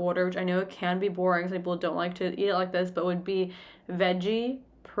foods in the order, which I know it can be boring, some people don't like to eat it like this, but would be veggie,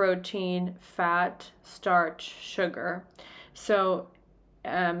 protein, fat, starch, sugar. So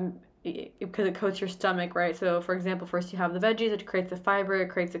because it coats your stomach, right? So for example, first you have the veggies, it creates the fiber, it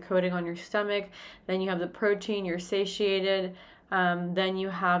creates a coating on your stomach. Then you have the protein, you're satiated. Then you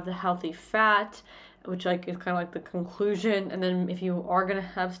have the healthy fat, which like is kind of like the conclusion. And then if you are gonna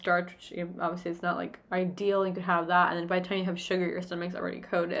have starch, which obviously it's not like ideal, you could have that. And then by the time you have sugar, your stomach's already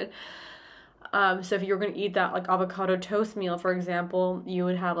coated. So if you're gonna eat that like avocado toast meal, for example, you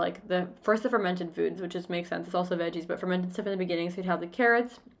would have like the fermented foods, which just makes sense. It's also veggies, but fermented stuff in the beginning. So you'd have the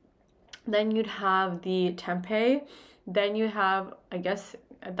carrots, then you'd have the tempeh, then you have, I guess,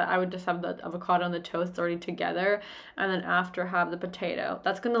 that I would just have the avocado and the toast already together, and then after have the potato.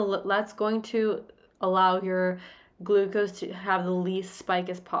 That's going to allow your glucose to have the least spike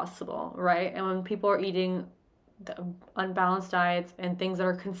as possible, right? And when people are eating the unbalanced diets and things that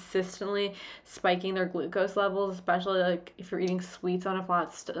are consistently spiking their glucose levels, especially like if you're eating sweets on a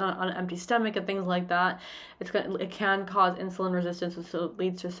on an empty stomach and things like that, it can cause insulin resistance, which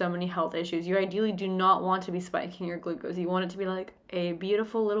leads to so many health issues. You ideally do not want to be spiking your glucose. You want it to be like a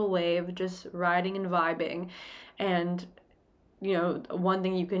beautiful little wave, just riding and vibing. And one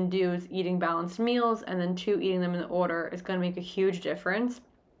thing you can do is eating balanced meals, and then two, eating them in order is going to make a huge difference.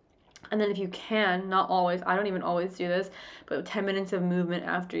 And then if you can, not always, I don't even always do this, but 10 minutes of movement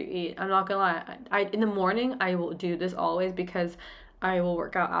after you eat. I'm not gonna lie, in the morning, I will do this always because I will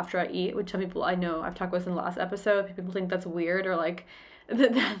work out after I eat, which some people I know, I've talked about this in the last episode, people think that's weird or like,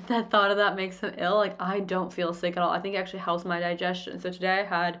 that thought of that makes them ill. Like, I don't feel sick at all. I think it actually helps my digestion. So today I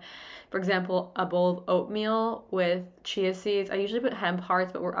had, for example, a bowl of oatmeal with chia seeds. I usually put hemp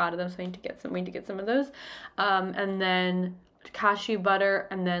hearts, but we're out of them, so I need to get some of those. And then cashew butter,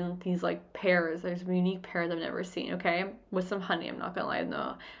 and then these like pears. There's some unique pears I've never seen, okay? With some honey. I'm not gonna lie,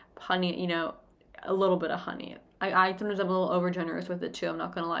 no. Honey, a little bit of honey. I sometimes I'm a little over generous with it too, I'm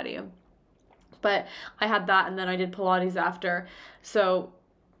not gonna lie to you. But I had that, and then I did Pilates after, so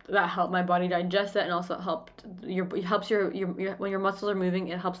that helped my body digest it, and also helped helps your when your muscles are moving,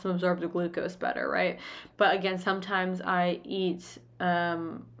 it helps them absorb the glucose better, right? But again, sometimes I eat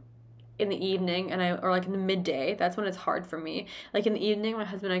in the evening, or like in the midday. That's when it's hard for me. Like in the evening, my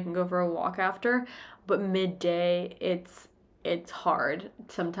husband and I can go for a walk after, but midday it's hard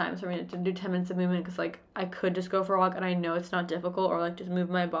sometimes for me to do 10 minutes of movement, because like I could just go for a walk and I know it's not difficult, or like just move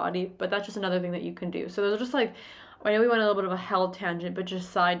my body, but that's just another thing that you can do. So those are just like, I know we went a little bit of a health tangent, but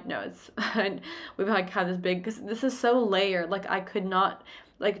just side notes. And we've like had this big, because this is so layered. Like I could not,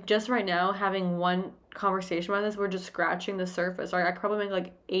 like just right now having one conversation about this, we're just scratching the surface. Right? I could probably make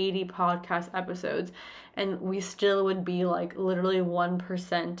like 80 podcast episodes, and we still would be like literally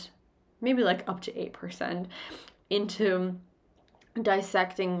 1%, maybe like up to 8% into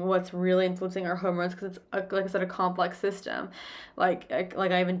dissecting what's really influencing our hormones, because it's like I said, a complex system. Like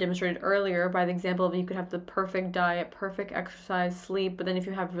I even demonstrated earlier by the example of, you could have the perfect diet, perfect exercise, sleep, but then if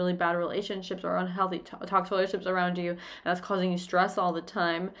you have really bad relationships or unhealthy toxic relationships around you, and that's causing you stress all the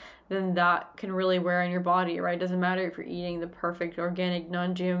time, then that can really wear on your body, right? It doesn't matter if you're eating the perfect organic,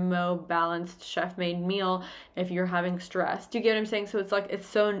 non-GMO, balanced, chef-made meal if you're having stress. Do you get what I'm saying? So it's like,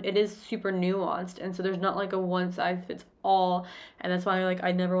 it is super nuanced, and so there's not like a one size fits all, and that's why like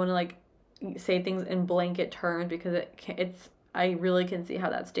I never want to like say things in blanket terms, because I really can see how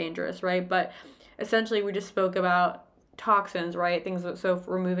that's dangerous, right? But essentially we just spoke about toxins, right? So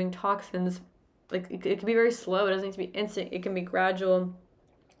removing toxins, like it can be very slow. It doesn't need to be instant. It can be gradual,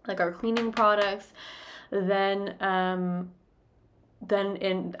 like our cleaning products. Then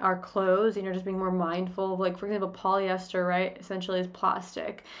in our clothes, just being more mindful of, like, for example, polyester, right, essentially is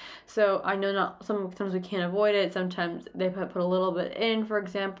plastic. So I know sometimes we can't avoid it. Sometimes they put a little bit in, for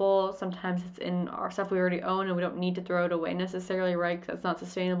example. Sometimes it's in our stuff we already own and we don't need to throw it away necessarily, right, because that's not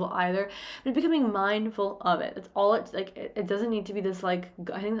sustainable either. But becoming mindful of it. It's all it's like. It doesn't need to be this, like,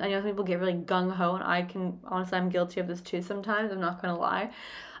 I know some people get really gung-ho, and honestly, I'm guilty of this too sometimes. I'm not going to lie.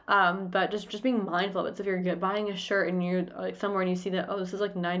 But just being mindful of it. So if you're buying a shirt and you're like somewhere and you see that, oh, this is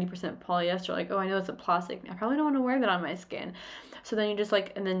like 90% polyester, like, oh, I know it's a plastic, I probably don't want to wear that on my skin. So then you just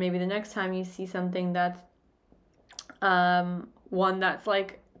like, and then maybe the next time you see something that's one that's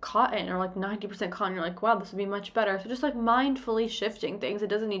like cotton, or like 90% cotton, you're like, wow, this would be much better. So just like mindfully shifting things. It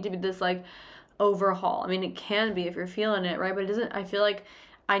doesn't need to be this like overhaul. I mean, it can be if you're feeling it, right? But it doesn't,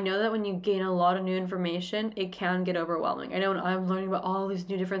 I know that when you gain a lot of new information, it can get overwhelming. I know when I'm learning about all these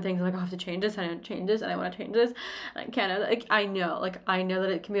new different things, I'm like, I have to change this, and I want to change this, and I want to change this, and I can't. I know that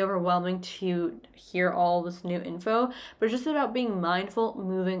it can be overwhelming to hear all this new info, but it's just about being mindful,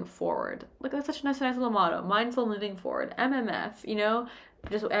 moving forward. Like, that's such a nice little motto: mindful, moving forward. MMF.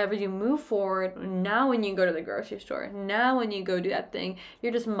 Just as you move forward, now when you go to the grocery store, now when you go do that thing,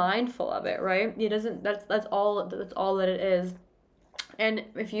 you're just mindful of it, right? That's all that it is. And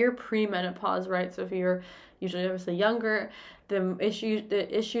if you're premenopause, right, so if you're usually obviously younger, the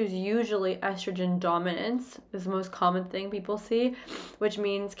issues usually estrogen dominance is the most common thing people see, which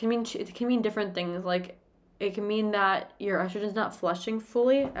means it can mean different things. Like, it can mean that your estrogen's not flushing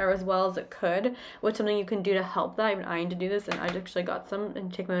fully or as well as it could, which something you can do to help that. Even I need to do this, and I actually got some,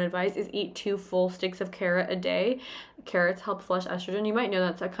 and take my own advice, is eat 2 full sticks of carrot a day. Carrots help flush estrogen. You might know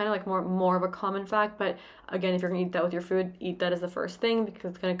that's kind of like more of a common fact, but again, if you're gonna eat that with your food, eat that as the first thing,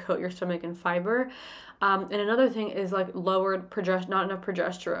 because it's gonna coat your stomach in fiber. And another thing is like lowered not enough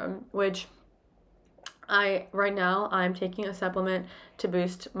progesterone, which Right now I'm taking a supplement to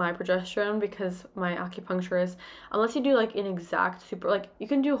boost my progesterone because my acupuncturist, unless you do like an exact super, like you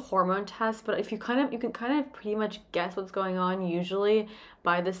can do hormone tests, but if you can kind of pretty much guess what's going on usually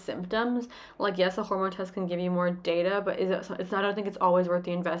by the symptoms. Like, yes, a hormone test can give you more data, but it's not, I don't think it's always worth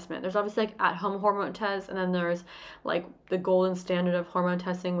the investment. There's obviously like at-home hormone tests, and then there's like the golden standard of hormone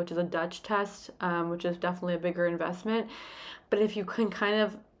testing, which is a Dutch test, which is definitely a bigger investment. But if you can kind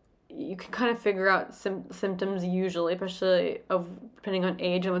of figure out symptoms usually, especially of depending on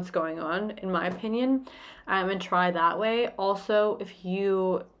age and what's going on, in my opinion, and try that way. Also, if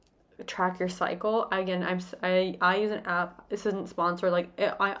you track your cycle, again, I use an app. This isn't sponsored, like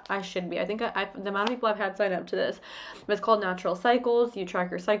I should be. I think the amount of people I've had sign up to this, but it's called Natural Cycles. You track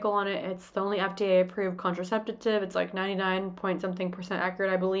your cycle on it. It's the only FDA approved contraceptive. It's like 99 point something%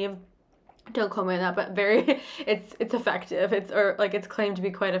 accurate, I believe. Don't quote me on that, but it's effective. It's claimed to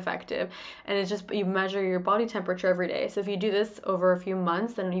be quite effective, and it's just you measure your body temperature every day. So if you do this over a few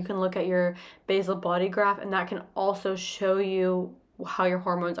months, then you can look at your basal body graph, and that can also show you how your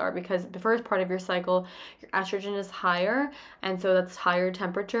hormones are, because the first part of your cycle, your estrogen is higher, and so that's higher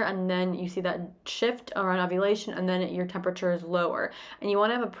temperature, and then you see that shift around ovulation, and then your temperature is lower, and you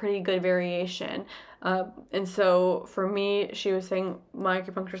want to have a pretty good variation. And so for me, she was saying, my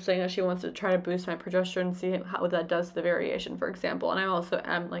acupuncturist saying that she wants to try to boost my progesterone and see how that does to the variation, for example. And I also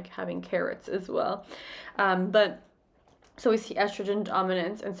am like having carrots as well. But so we see estrogen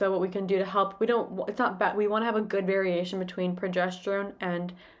dominance, and so what we can do to help, it's not bad, we want to have a good variation between progesterone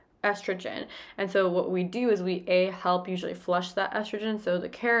and estrogen. And so what we do is we help usually flush that estrogen, so the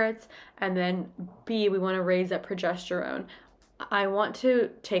carrots, and then B, we want to raise that progesterone. I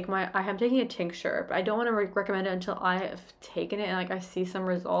am taking a tincture, but I don't want to recommend it until I have taken it and like I see some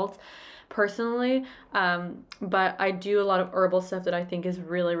results personally. But I do a lot of herbal stuff that I think is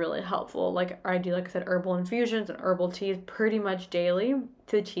really, really helpful. Like I do, like I said, herbal infusions and herbal teas pretty much daily,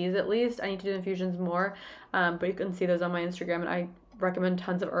 to teas at least. I need to do infusions more, but you can see those on my Instagram, and I recommend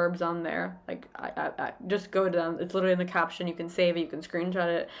tons of herbs on there. Like I just go to them. It's literally in the caption. You can save it, you can screenshot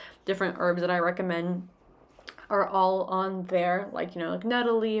it. Different herbs that I recommend are all on there, like, like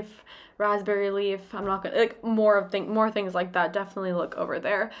nettle leaf, raspberry leaf. I'm not gonna like more things like that. Definitely look over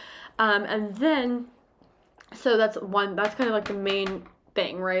there. And then so that's kind of like the main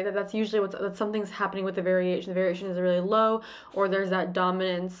thing, right? That's usually that something's happening with the variation. The variation is really low, or there's that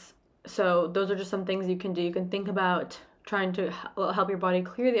dominance. So those are just some things you can do. You can think about trying to help your body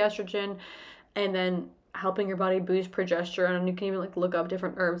clear the estrogen, and then helping your body boost progesterone. And you can even like look up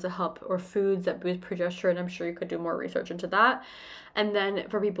different herbs that help, or foods that boost progesterone. I'm sure you could do more research into that. And then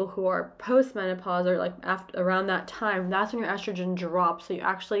for people who are post-menopause, or like around that time, that's when your estrogen drops.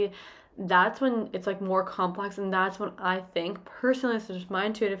 So that's when it's like more complex, and that's when I think personally, this is just my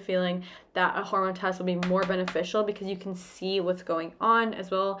intuitive feeling, that a hormone test will be more beneficial, because you can see what's going on,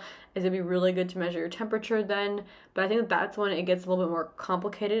 as well as it'd be really good to measure your temperature then. But I think that's when it gets a little bit more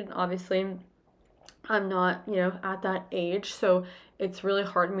complicated, and obviously I'm not, at that age, so it's really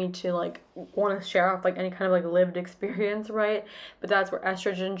hard for me to like want to share off like any kind of like lived experience, right? But that's where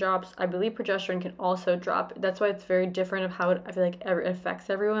estrogen drops. I believe progesterone can also drop. That's why it's very different of how I feel like it affects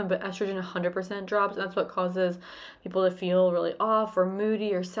everyone. But estrogen 100% drops, and that's what causes people to feel really off or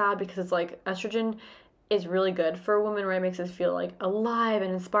moody or sad, because it's like estrogen is really good for a woman, right? It makes us feel like alive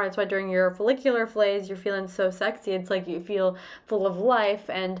and inspired. That's why during your follicular phase, you're feeling so sexy. It's like you feel full of life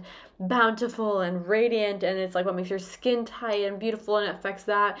and bountiful and radiant, and it's like what makes your skin tight and beautiful, and it affects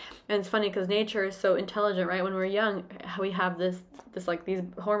that. And it's funny because nature is so intelligent, right? When we're young, we have this like these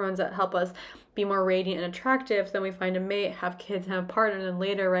hormones that help us be more radiant and attractive. So then we find a mate, have kids, have a partner, and then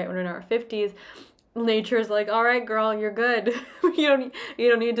later, right, when we're in our 50s, nature's like, all right, girl, you're good. you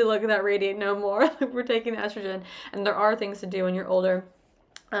don't need to look that radiant no more. We're taking the estrogen. And there are things to do when you're older,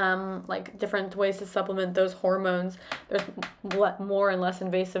 like different ways to supplement those hormones. There's more and less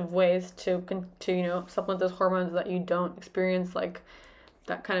invasive ways to supplement those hormones, that you don't experience like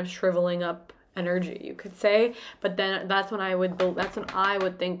that kind of shriveling up energy, you could say. But then that's when I would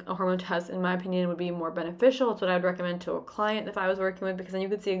think a hormone test, in my opinion, would be more beneficial. It's what I would recommend to a client if I was working with, because then you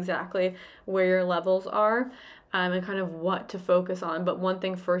could see exactly where your levels are, and kind of what to focus on. But one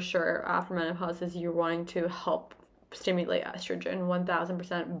thing for sure after menopause is you're wanting to help stimulate estrogen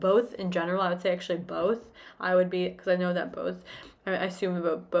 1000%. Both in general, I would say actually both. I would be, because I know that I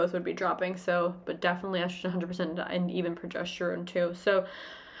assume both would be dropping. So, but definitely estrogen 100%, and even progesterone too. So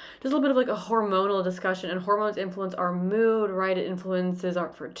just a little bit of like a hormonal discussion. And hormones influence our mood, right? It influences our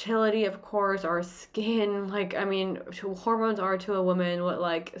fertility, of course, our skin. Like, I mean, hormones are to a woman what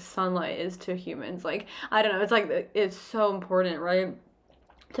like sunlight is to humans. Like, I don't know, it's like, it's so important, right?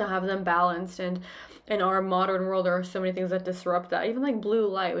 to have them balanced. And in our modern world, there are so many things that disrupt that, even like blue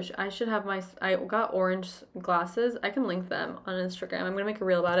light, which I got orange glasses. I can link them on Instagram. I'm gonna make a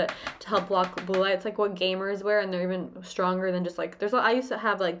reel about it to help block blue light. It's like what gamers wear, and they're even stronger than just like I used to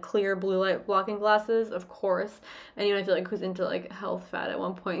have like clear blue light blocking glasses, of course. Anyone I feel like who's into like health fad at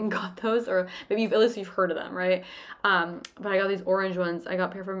one point and got those, or maybe at least you've heard of them, right? But I got these orange ones. I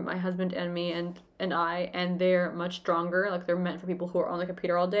got a pair for my husband and me, and they're much stronger. Like, they're meant for people who are on the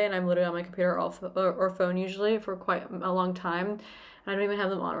computer all day, and I'm literally on my computer or phone usually for quite a long time. I don't even have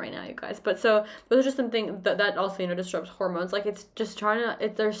them on right now, you guys. But so those are just something that also, disrupts hormones. Like, it's just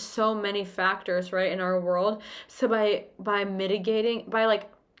there's so many factors, right, in our world. So by mitigating,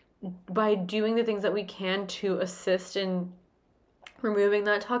 by doing the things that we can to assist in removing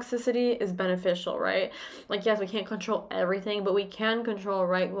that toxicity is beneficial, right? Like, yes, we can't control everything, but we can control,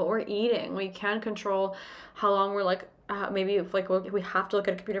 right, what we're eating. We can control how long we're like, maybe if like we have to look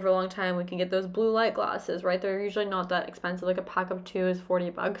at a computer for a long time, we can get those blue light glasses, right? They're usually not that expensive. Like, a pack of 2 is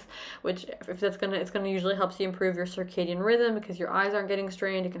 $40, which if it's gonna usually helps you improve your circadian rhythm because your eyes aren't getting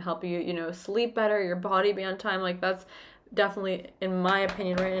strained. It can help you, sleep better, your body be on time. Like, that's definitely, in my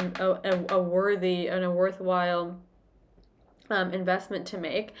opinion, right, and a worthy and a worthwhile investment to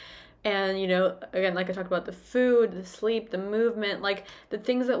make. And again, like I talked about, the food, the sleep, the movement, like the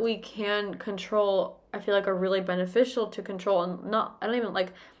things that we can control, I feel like are really beneficial to control. And I don't even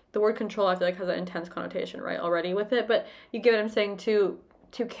like the word control, I feel like has an intense connotation, right, already with it, but you get what I'm saying, to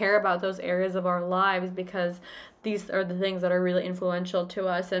care about those areas of our lives, because these are the things that are really influential to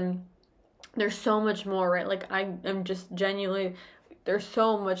us. And there's so much more, right? Like, I am just genuinely, there's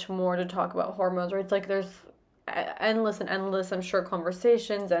so much more to talk about hormones, right? It's like there's endless and endless, I'm sure,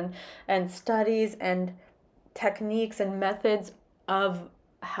 conversations and studies and techniques and methods of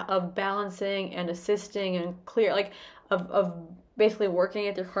balancing and assisting and clear, like, of basically working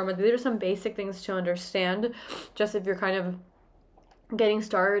at your hormones. These are some basic things to understand, just if you're kind of getting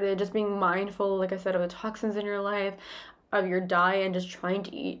started, just being mindful, like I said, of the toxins in your life, of your diet, and just trying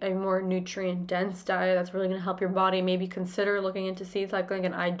to eat a more nutrient dense diet that's really going to help your body. Maybe consider looking into seed cycling,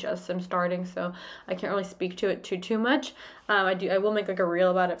 and I just am starting, so I can't really speak to it too much. I will make like a reel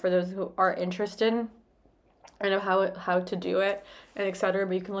about it for those who are interested. I know how to do it and etc.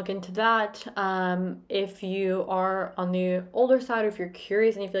 But you can look into that if you are on the older side, or if you're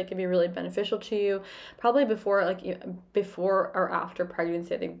curious and you feel like it'd be really beneficial to you. Probably before or after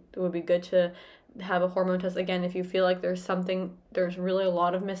pregnancy, I think it would be good to have a hormone test. Again, if you feel like there's really a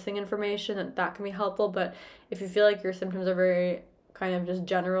lot of missing information, that can be helpful. But if you feel like your symptoms are very kind of just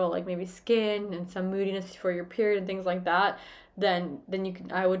general, like maybe skin and some moodiness before your period and things like that, then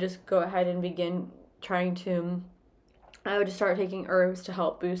I would just go ahead and begin I would just start taking herbs to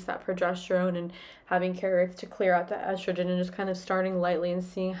help boost that progesterone, and having carrots to clear out the estrogen, and just kind of starting lightly and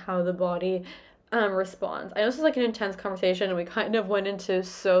seeing how the body responds. I know this is like an intense conversation, and we kind of went into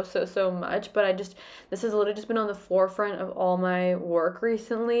so much, but this has literally just been on the forefront of all my work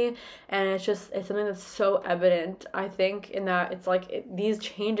recently, and it's something that's so evident, I think, in that it's like these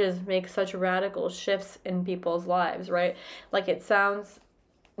changes make such radical shifts in people's lives, right? Like, it sounds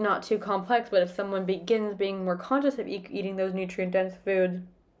not too complex, but if someone begins being more conscious of eating those nutrient dense foods,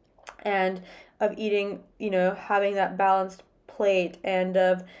 and of eating, having that balanced plate, and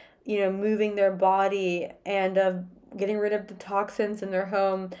of moving their body, and of getting rid of the toxins in their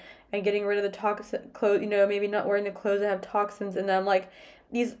home, and getting rid of the toxic clothes, maybe not wearing the clothes that have toxins in them, like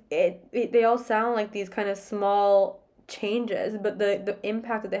they all sound like these kind of small changes, but the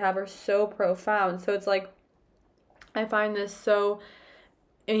impact that they have are so profound. So it's like, I find this so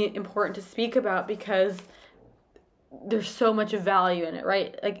important to speak about, because there's so much value in it,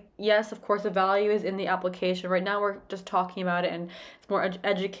 right? Like, yes, of course, the value is in the application. Right now we're just talking about it, and it's more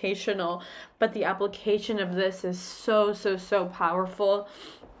educational, but the application of this is so powerful,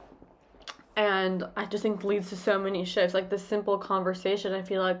 and I just think leads to so many shifts. Like, this simple conversation, I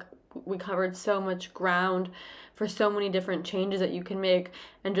feel like we covered so much ground for so many different changes that you can make.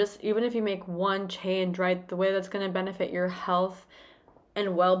 And just even if you make one change, right, the way that's going to benefit your health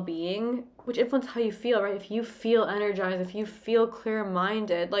and well-being, which influence how you feel, right? If you feel energized, if you feel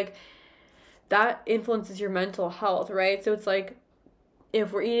clear-minded, like, that influences your mental health, right? So it's like,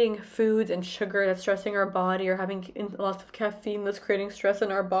 if we're eating foods and sugar that's stressing our body, or having lots of caffeine that's creating stress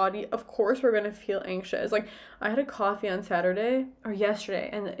in our body, of course we're going to feel anxious. Like, I had a coffee on Saturday or yesterday,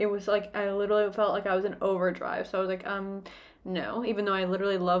 and it was like, I literally felt like I was in overdrive. So I was like, no, even though I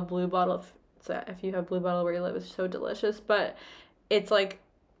literally love Blue Bottle. If you have Blue Bottle where you live, it's so delicious. But it's like,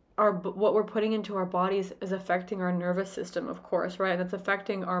 what we're putting into our bodies is affecting our nervous system, of course, right? And it's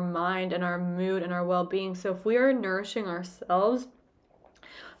affecting our mind and our mood and our well-being. So if we are nourishing ourselves,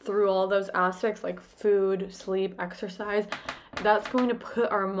 through all those aspects like food, sleep, exercise, that's going to put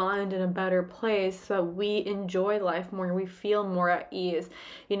our mind in a better place so that we enjoy life more, we feel more at ease.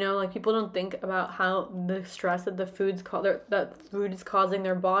 You know, like people don't think about how the stress that that food is causing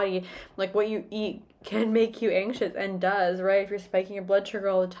their body, like what you eat can make you anxious and does, right? If you're spiking your blood sugar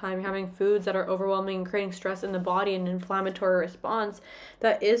all the time, you're having foods that are overwhelming and creating stress in the body and an inflammatory response,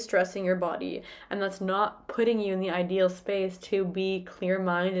 that is stressing your body, and that's not putting you in the ideal space to be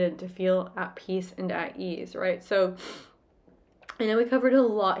clear-minded, to feel at peace and at ease, right? So I know we covered a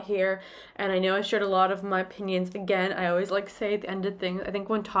lot here, and I know I shared a lot of my opinions. Again, I always like to say at the end of things, I think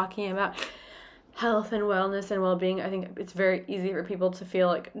when talking about health and wellness and well-being, I think it's very easy for people to feel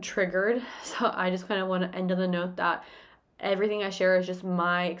like triggered. So I just kind of want to end on the note that everything I share is just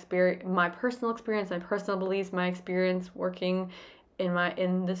my experience, my personal experience, my personal beliefs, my experience working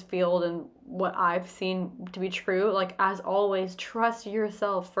in this field and what I've seen to be true. Like, as always, trust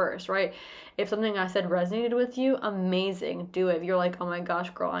yourself first, right? If something I said resonated with you, amazing, do it. If you're like, oh my gosh,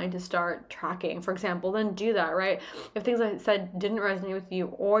 girl, I need to start tracking, for example, then do that, right? If things I said didn't resonate with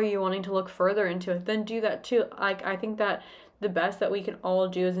you, or you're wanting to look further into it, then do that too. Like, I think that the best that we can all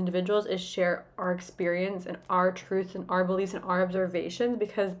do as individuals is share our experience and our truths and our beliefs and our observations,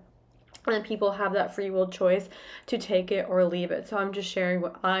 because then people have that free will choice to take it or leave it. So I'm just sharing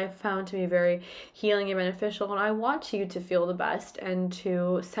what I found to be very healing and beneficial, and I want you to feel the best and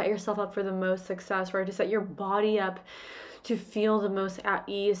to set yourself up for the most success, right? To set your body up to feel the most at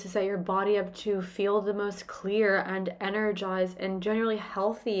ease, to set your body up to feel the most clear and energized and generally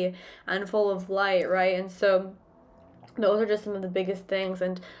healthy and full of light, right? And so those are just some of the biggest things,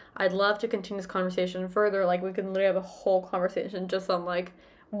 and I'd love to continue this conversation further. Like, we can literally have a whole conversation just on like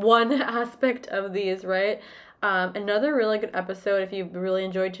one aspect of these, right? Another really good episode, if you really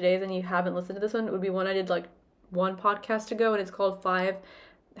enjoyed today's and you haven't listened to this one, would be one I did like one podcast ago, and it's called 5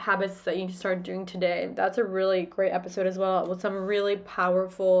 Habits That You Need to Start Doing Today. That's a really great episode as well, with some really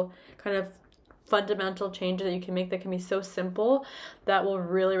powerful kind of fundamental changes that you can make that can be so simple that will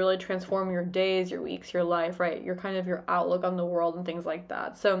really, really transform your days, your weeks, your life, right? Your kind of your outlook on the world and things like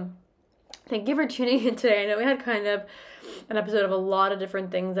that. So thank you for tuning in today. I know we had kind of an episode of a lot of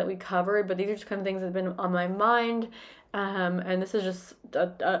different things that we covered, but these are just kind of things that have been on my mind. And this is just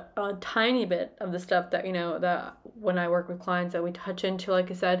a tiny bit of the stuff that, you know, that when I work with clients that we touch into.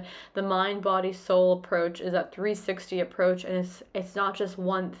 Like I said, the mind, body, soul approach is that 360 approach, and it's not just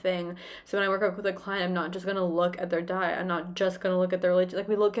one thing. So when I work with a client, I'm not just going to look at their diet. I'm not just going to look at their religion. Like,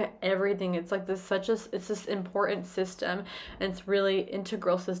 we look at everything. It's like it's this important system, and it's really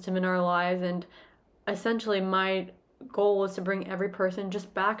integral system in our lives. And essentially my goal is to bring every person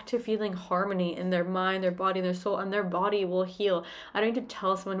just back to feeling harmony in their mind, their body, their soul, and their body will heal. I don't need to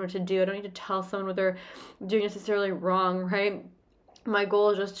tell someone what to do. I don't need to tell someone what they're doing necessarily wrong, right? My goal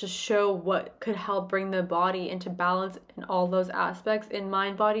is just to show what could help bring the body into balance in all those aspects, in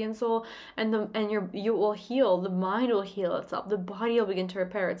mind, body, and soul, and you will heal. The mind will heal itself. The body will begin to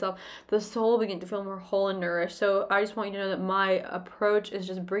repair itself. The soul will begin to feel more whole and nourished. So I just want you to know that my approach is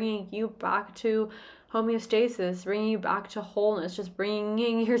just bringing you back to homeostasis, bringing you back to wholeness, just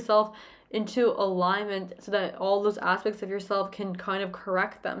bringing yourself into alignment so that all those aspects of yourself can kind of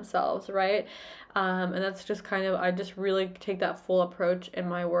correct themselves, right? And that's just kind of, I just really take that full approach in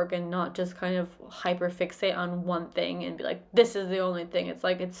my work and not just kind of hyper fixate on one thing and be like, this is the only thing. It's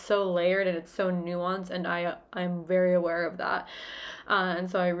like, it's so layered and it's so nuanced, and I'm very aware of that. And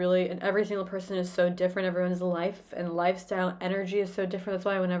so and every single person is so different. Everyone's life and lifestyle energy is so different. That's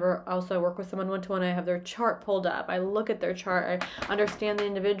why whenever also I work with someone one-to-one, I have their chart pulled up. I look at their chart. I understand the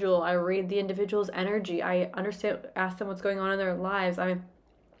individual. I read the individual's energy. I ask them what's going on in their lives. I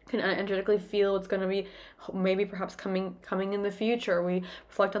can energetically feel what's going to be maybe perhaps coming in the future. We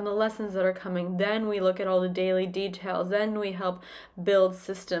reflect on the lessons that are coming. Then we look at all the daily details. Then we help build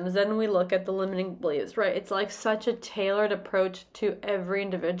systems. Then we look at the limiting beliefs, right? It's like such a tailored approach to every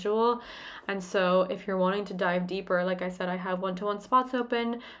individual. And so if you're wanting to dive deeper, like I said, I have one-to-one spots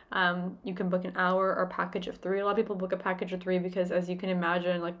open. You can book an hour or a package of 3. A lot of people book a package of 3 because, as you can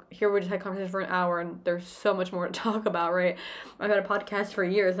imagine, like, here we just had a conversation for an hour and there's so much more to talk about, right? I've had a podcast for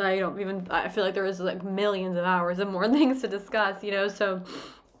years and I feel like there was like millions of hours and more things to discuss, you know? So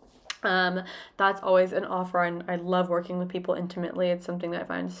that's always an offer, and I love working with people intimately. It's something that I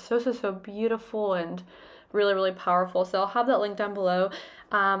find so beautiful and really, really powerful. So I'll have that link down below.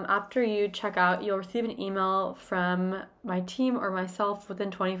 After you check out, you'll receive an email from my team or myself within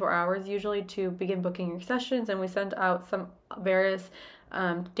 24 hours usually to begin booking your sessions, and we send out some various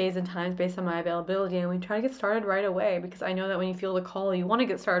days and times based on my availability, and we try to get started right away, because I know that when you feel the call, you want to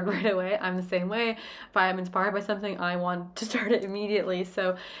get started right away. I'm the same way. If I'm inspired by something, I want to start it immediately.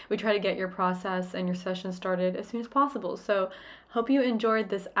 So we try to get your process and your session started as soon as possible. So hope you enjoyed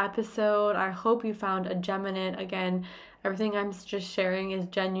this episode. I hope you found a gem in it. Again, everything I'm just sharing is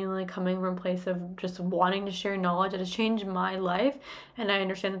genuinely coming from a place of just wanting to share knowledge that has changed my life. And I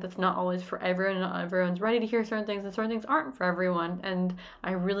understand that that's not always for everyone, and not everyone's ready to hear certain things, and certain things aren't for everyone. And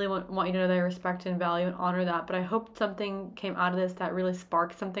I really want you to know that I respect and value and honor that. But I hope something came out of this that really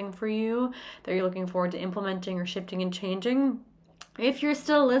sparked something for you that you're looking forward to implementing or shifting and changing. If you're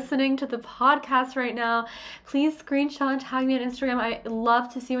still listening to the podcast right now, please screenshot and tag me on Instagram. I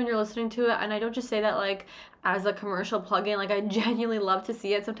love to see when you're listening to it, and I don't just say that like as a commercial plug-in. Like, I genuinely love to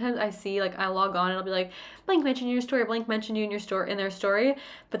see it. Sometimes I see, like, I log on and it'll be like, Blank mentioned your story, Blank mentioned you in your story, in their story,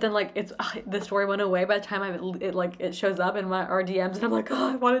 but then like it's the story went away by the time it shows up in my RDMs, and I'm like,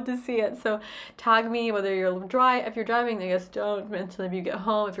 oh, I wanted to see it. So tag me, whether if you're driving, I guess don't, until if you get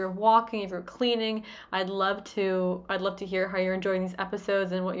home, if you're walking, if you're cleaning. I'd love to hear how you're enjoying these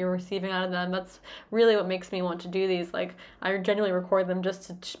episodes and what you're receiving out of them. That's really what makes me want to do these. Like, I genuinely record them just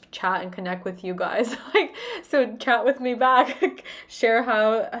to chat and connect with you guys. Like, so chat with me back. share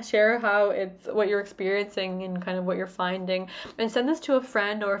how it's what you're experiencing and kind of what you're finding, and send this to a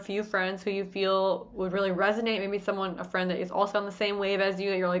friend or a few friends who you feel would really resonate. Maybe a friend that is also on the same wave as you,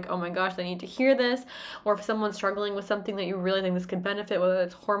 that you're like, oh my gosh, they need to hear this. Or if someone's struggling with something that you really think this could benefit, whether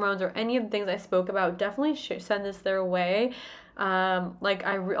it's hormones or any of the things I spoke about, definitely send this their way.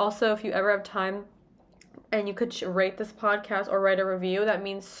 Also, if you ever have time and you could rate this podcast or write a review, that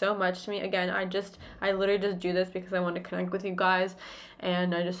means so much to me. Again, I literally just do this because I want to connect with you guys,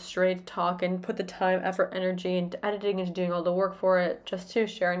 and I just straight talk and put the time, effort, energy into editing, into doing all the work for it, just to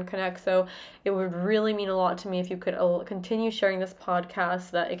share and connect. So it would really mean a lot to me if you could continue sharing this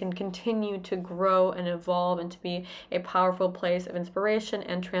podcast, so that it can continue to grow and evolve and to be a powerful place of inspiration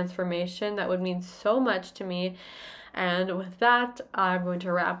and transformation. That would mean so much to me. And with that, I'm going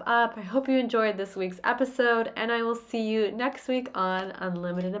to wrap up. I hope you enjoyed this week's episode, and I will see you next week on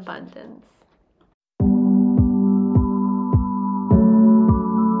Unlimited Abundance.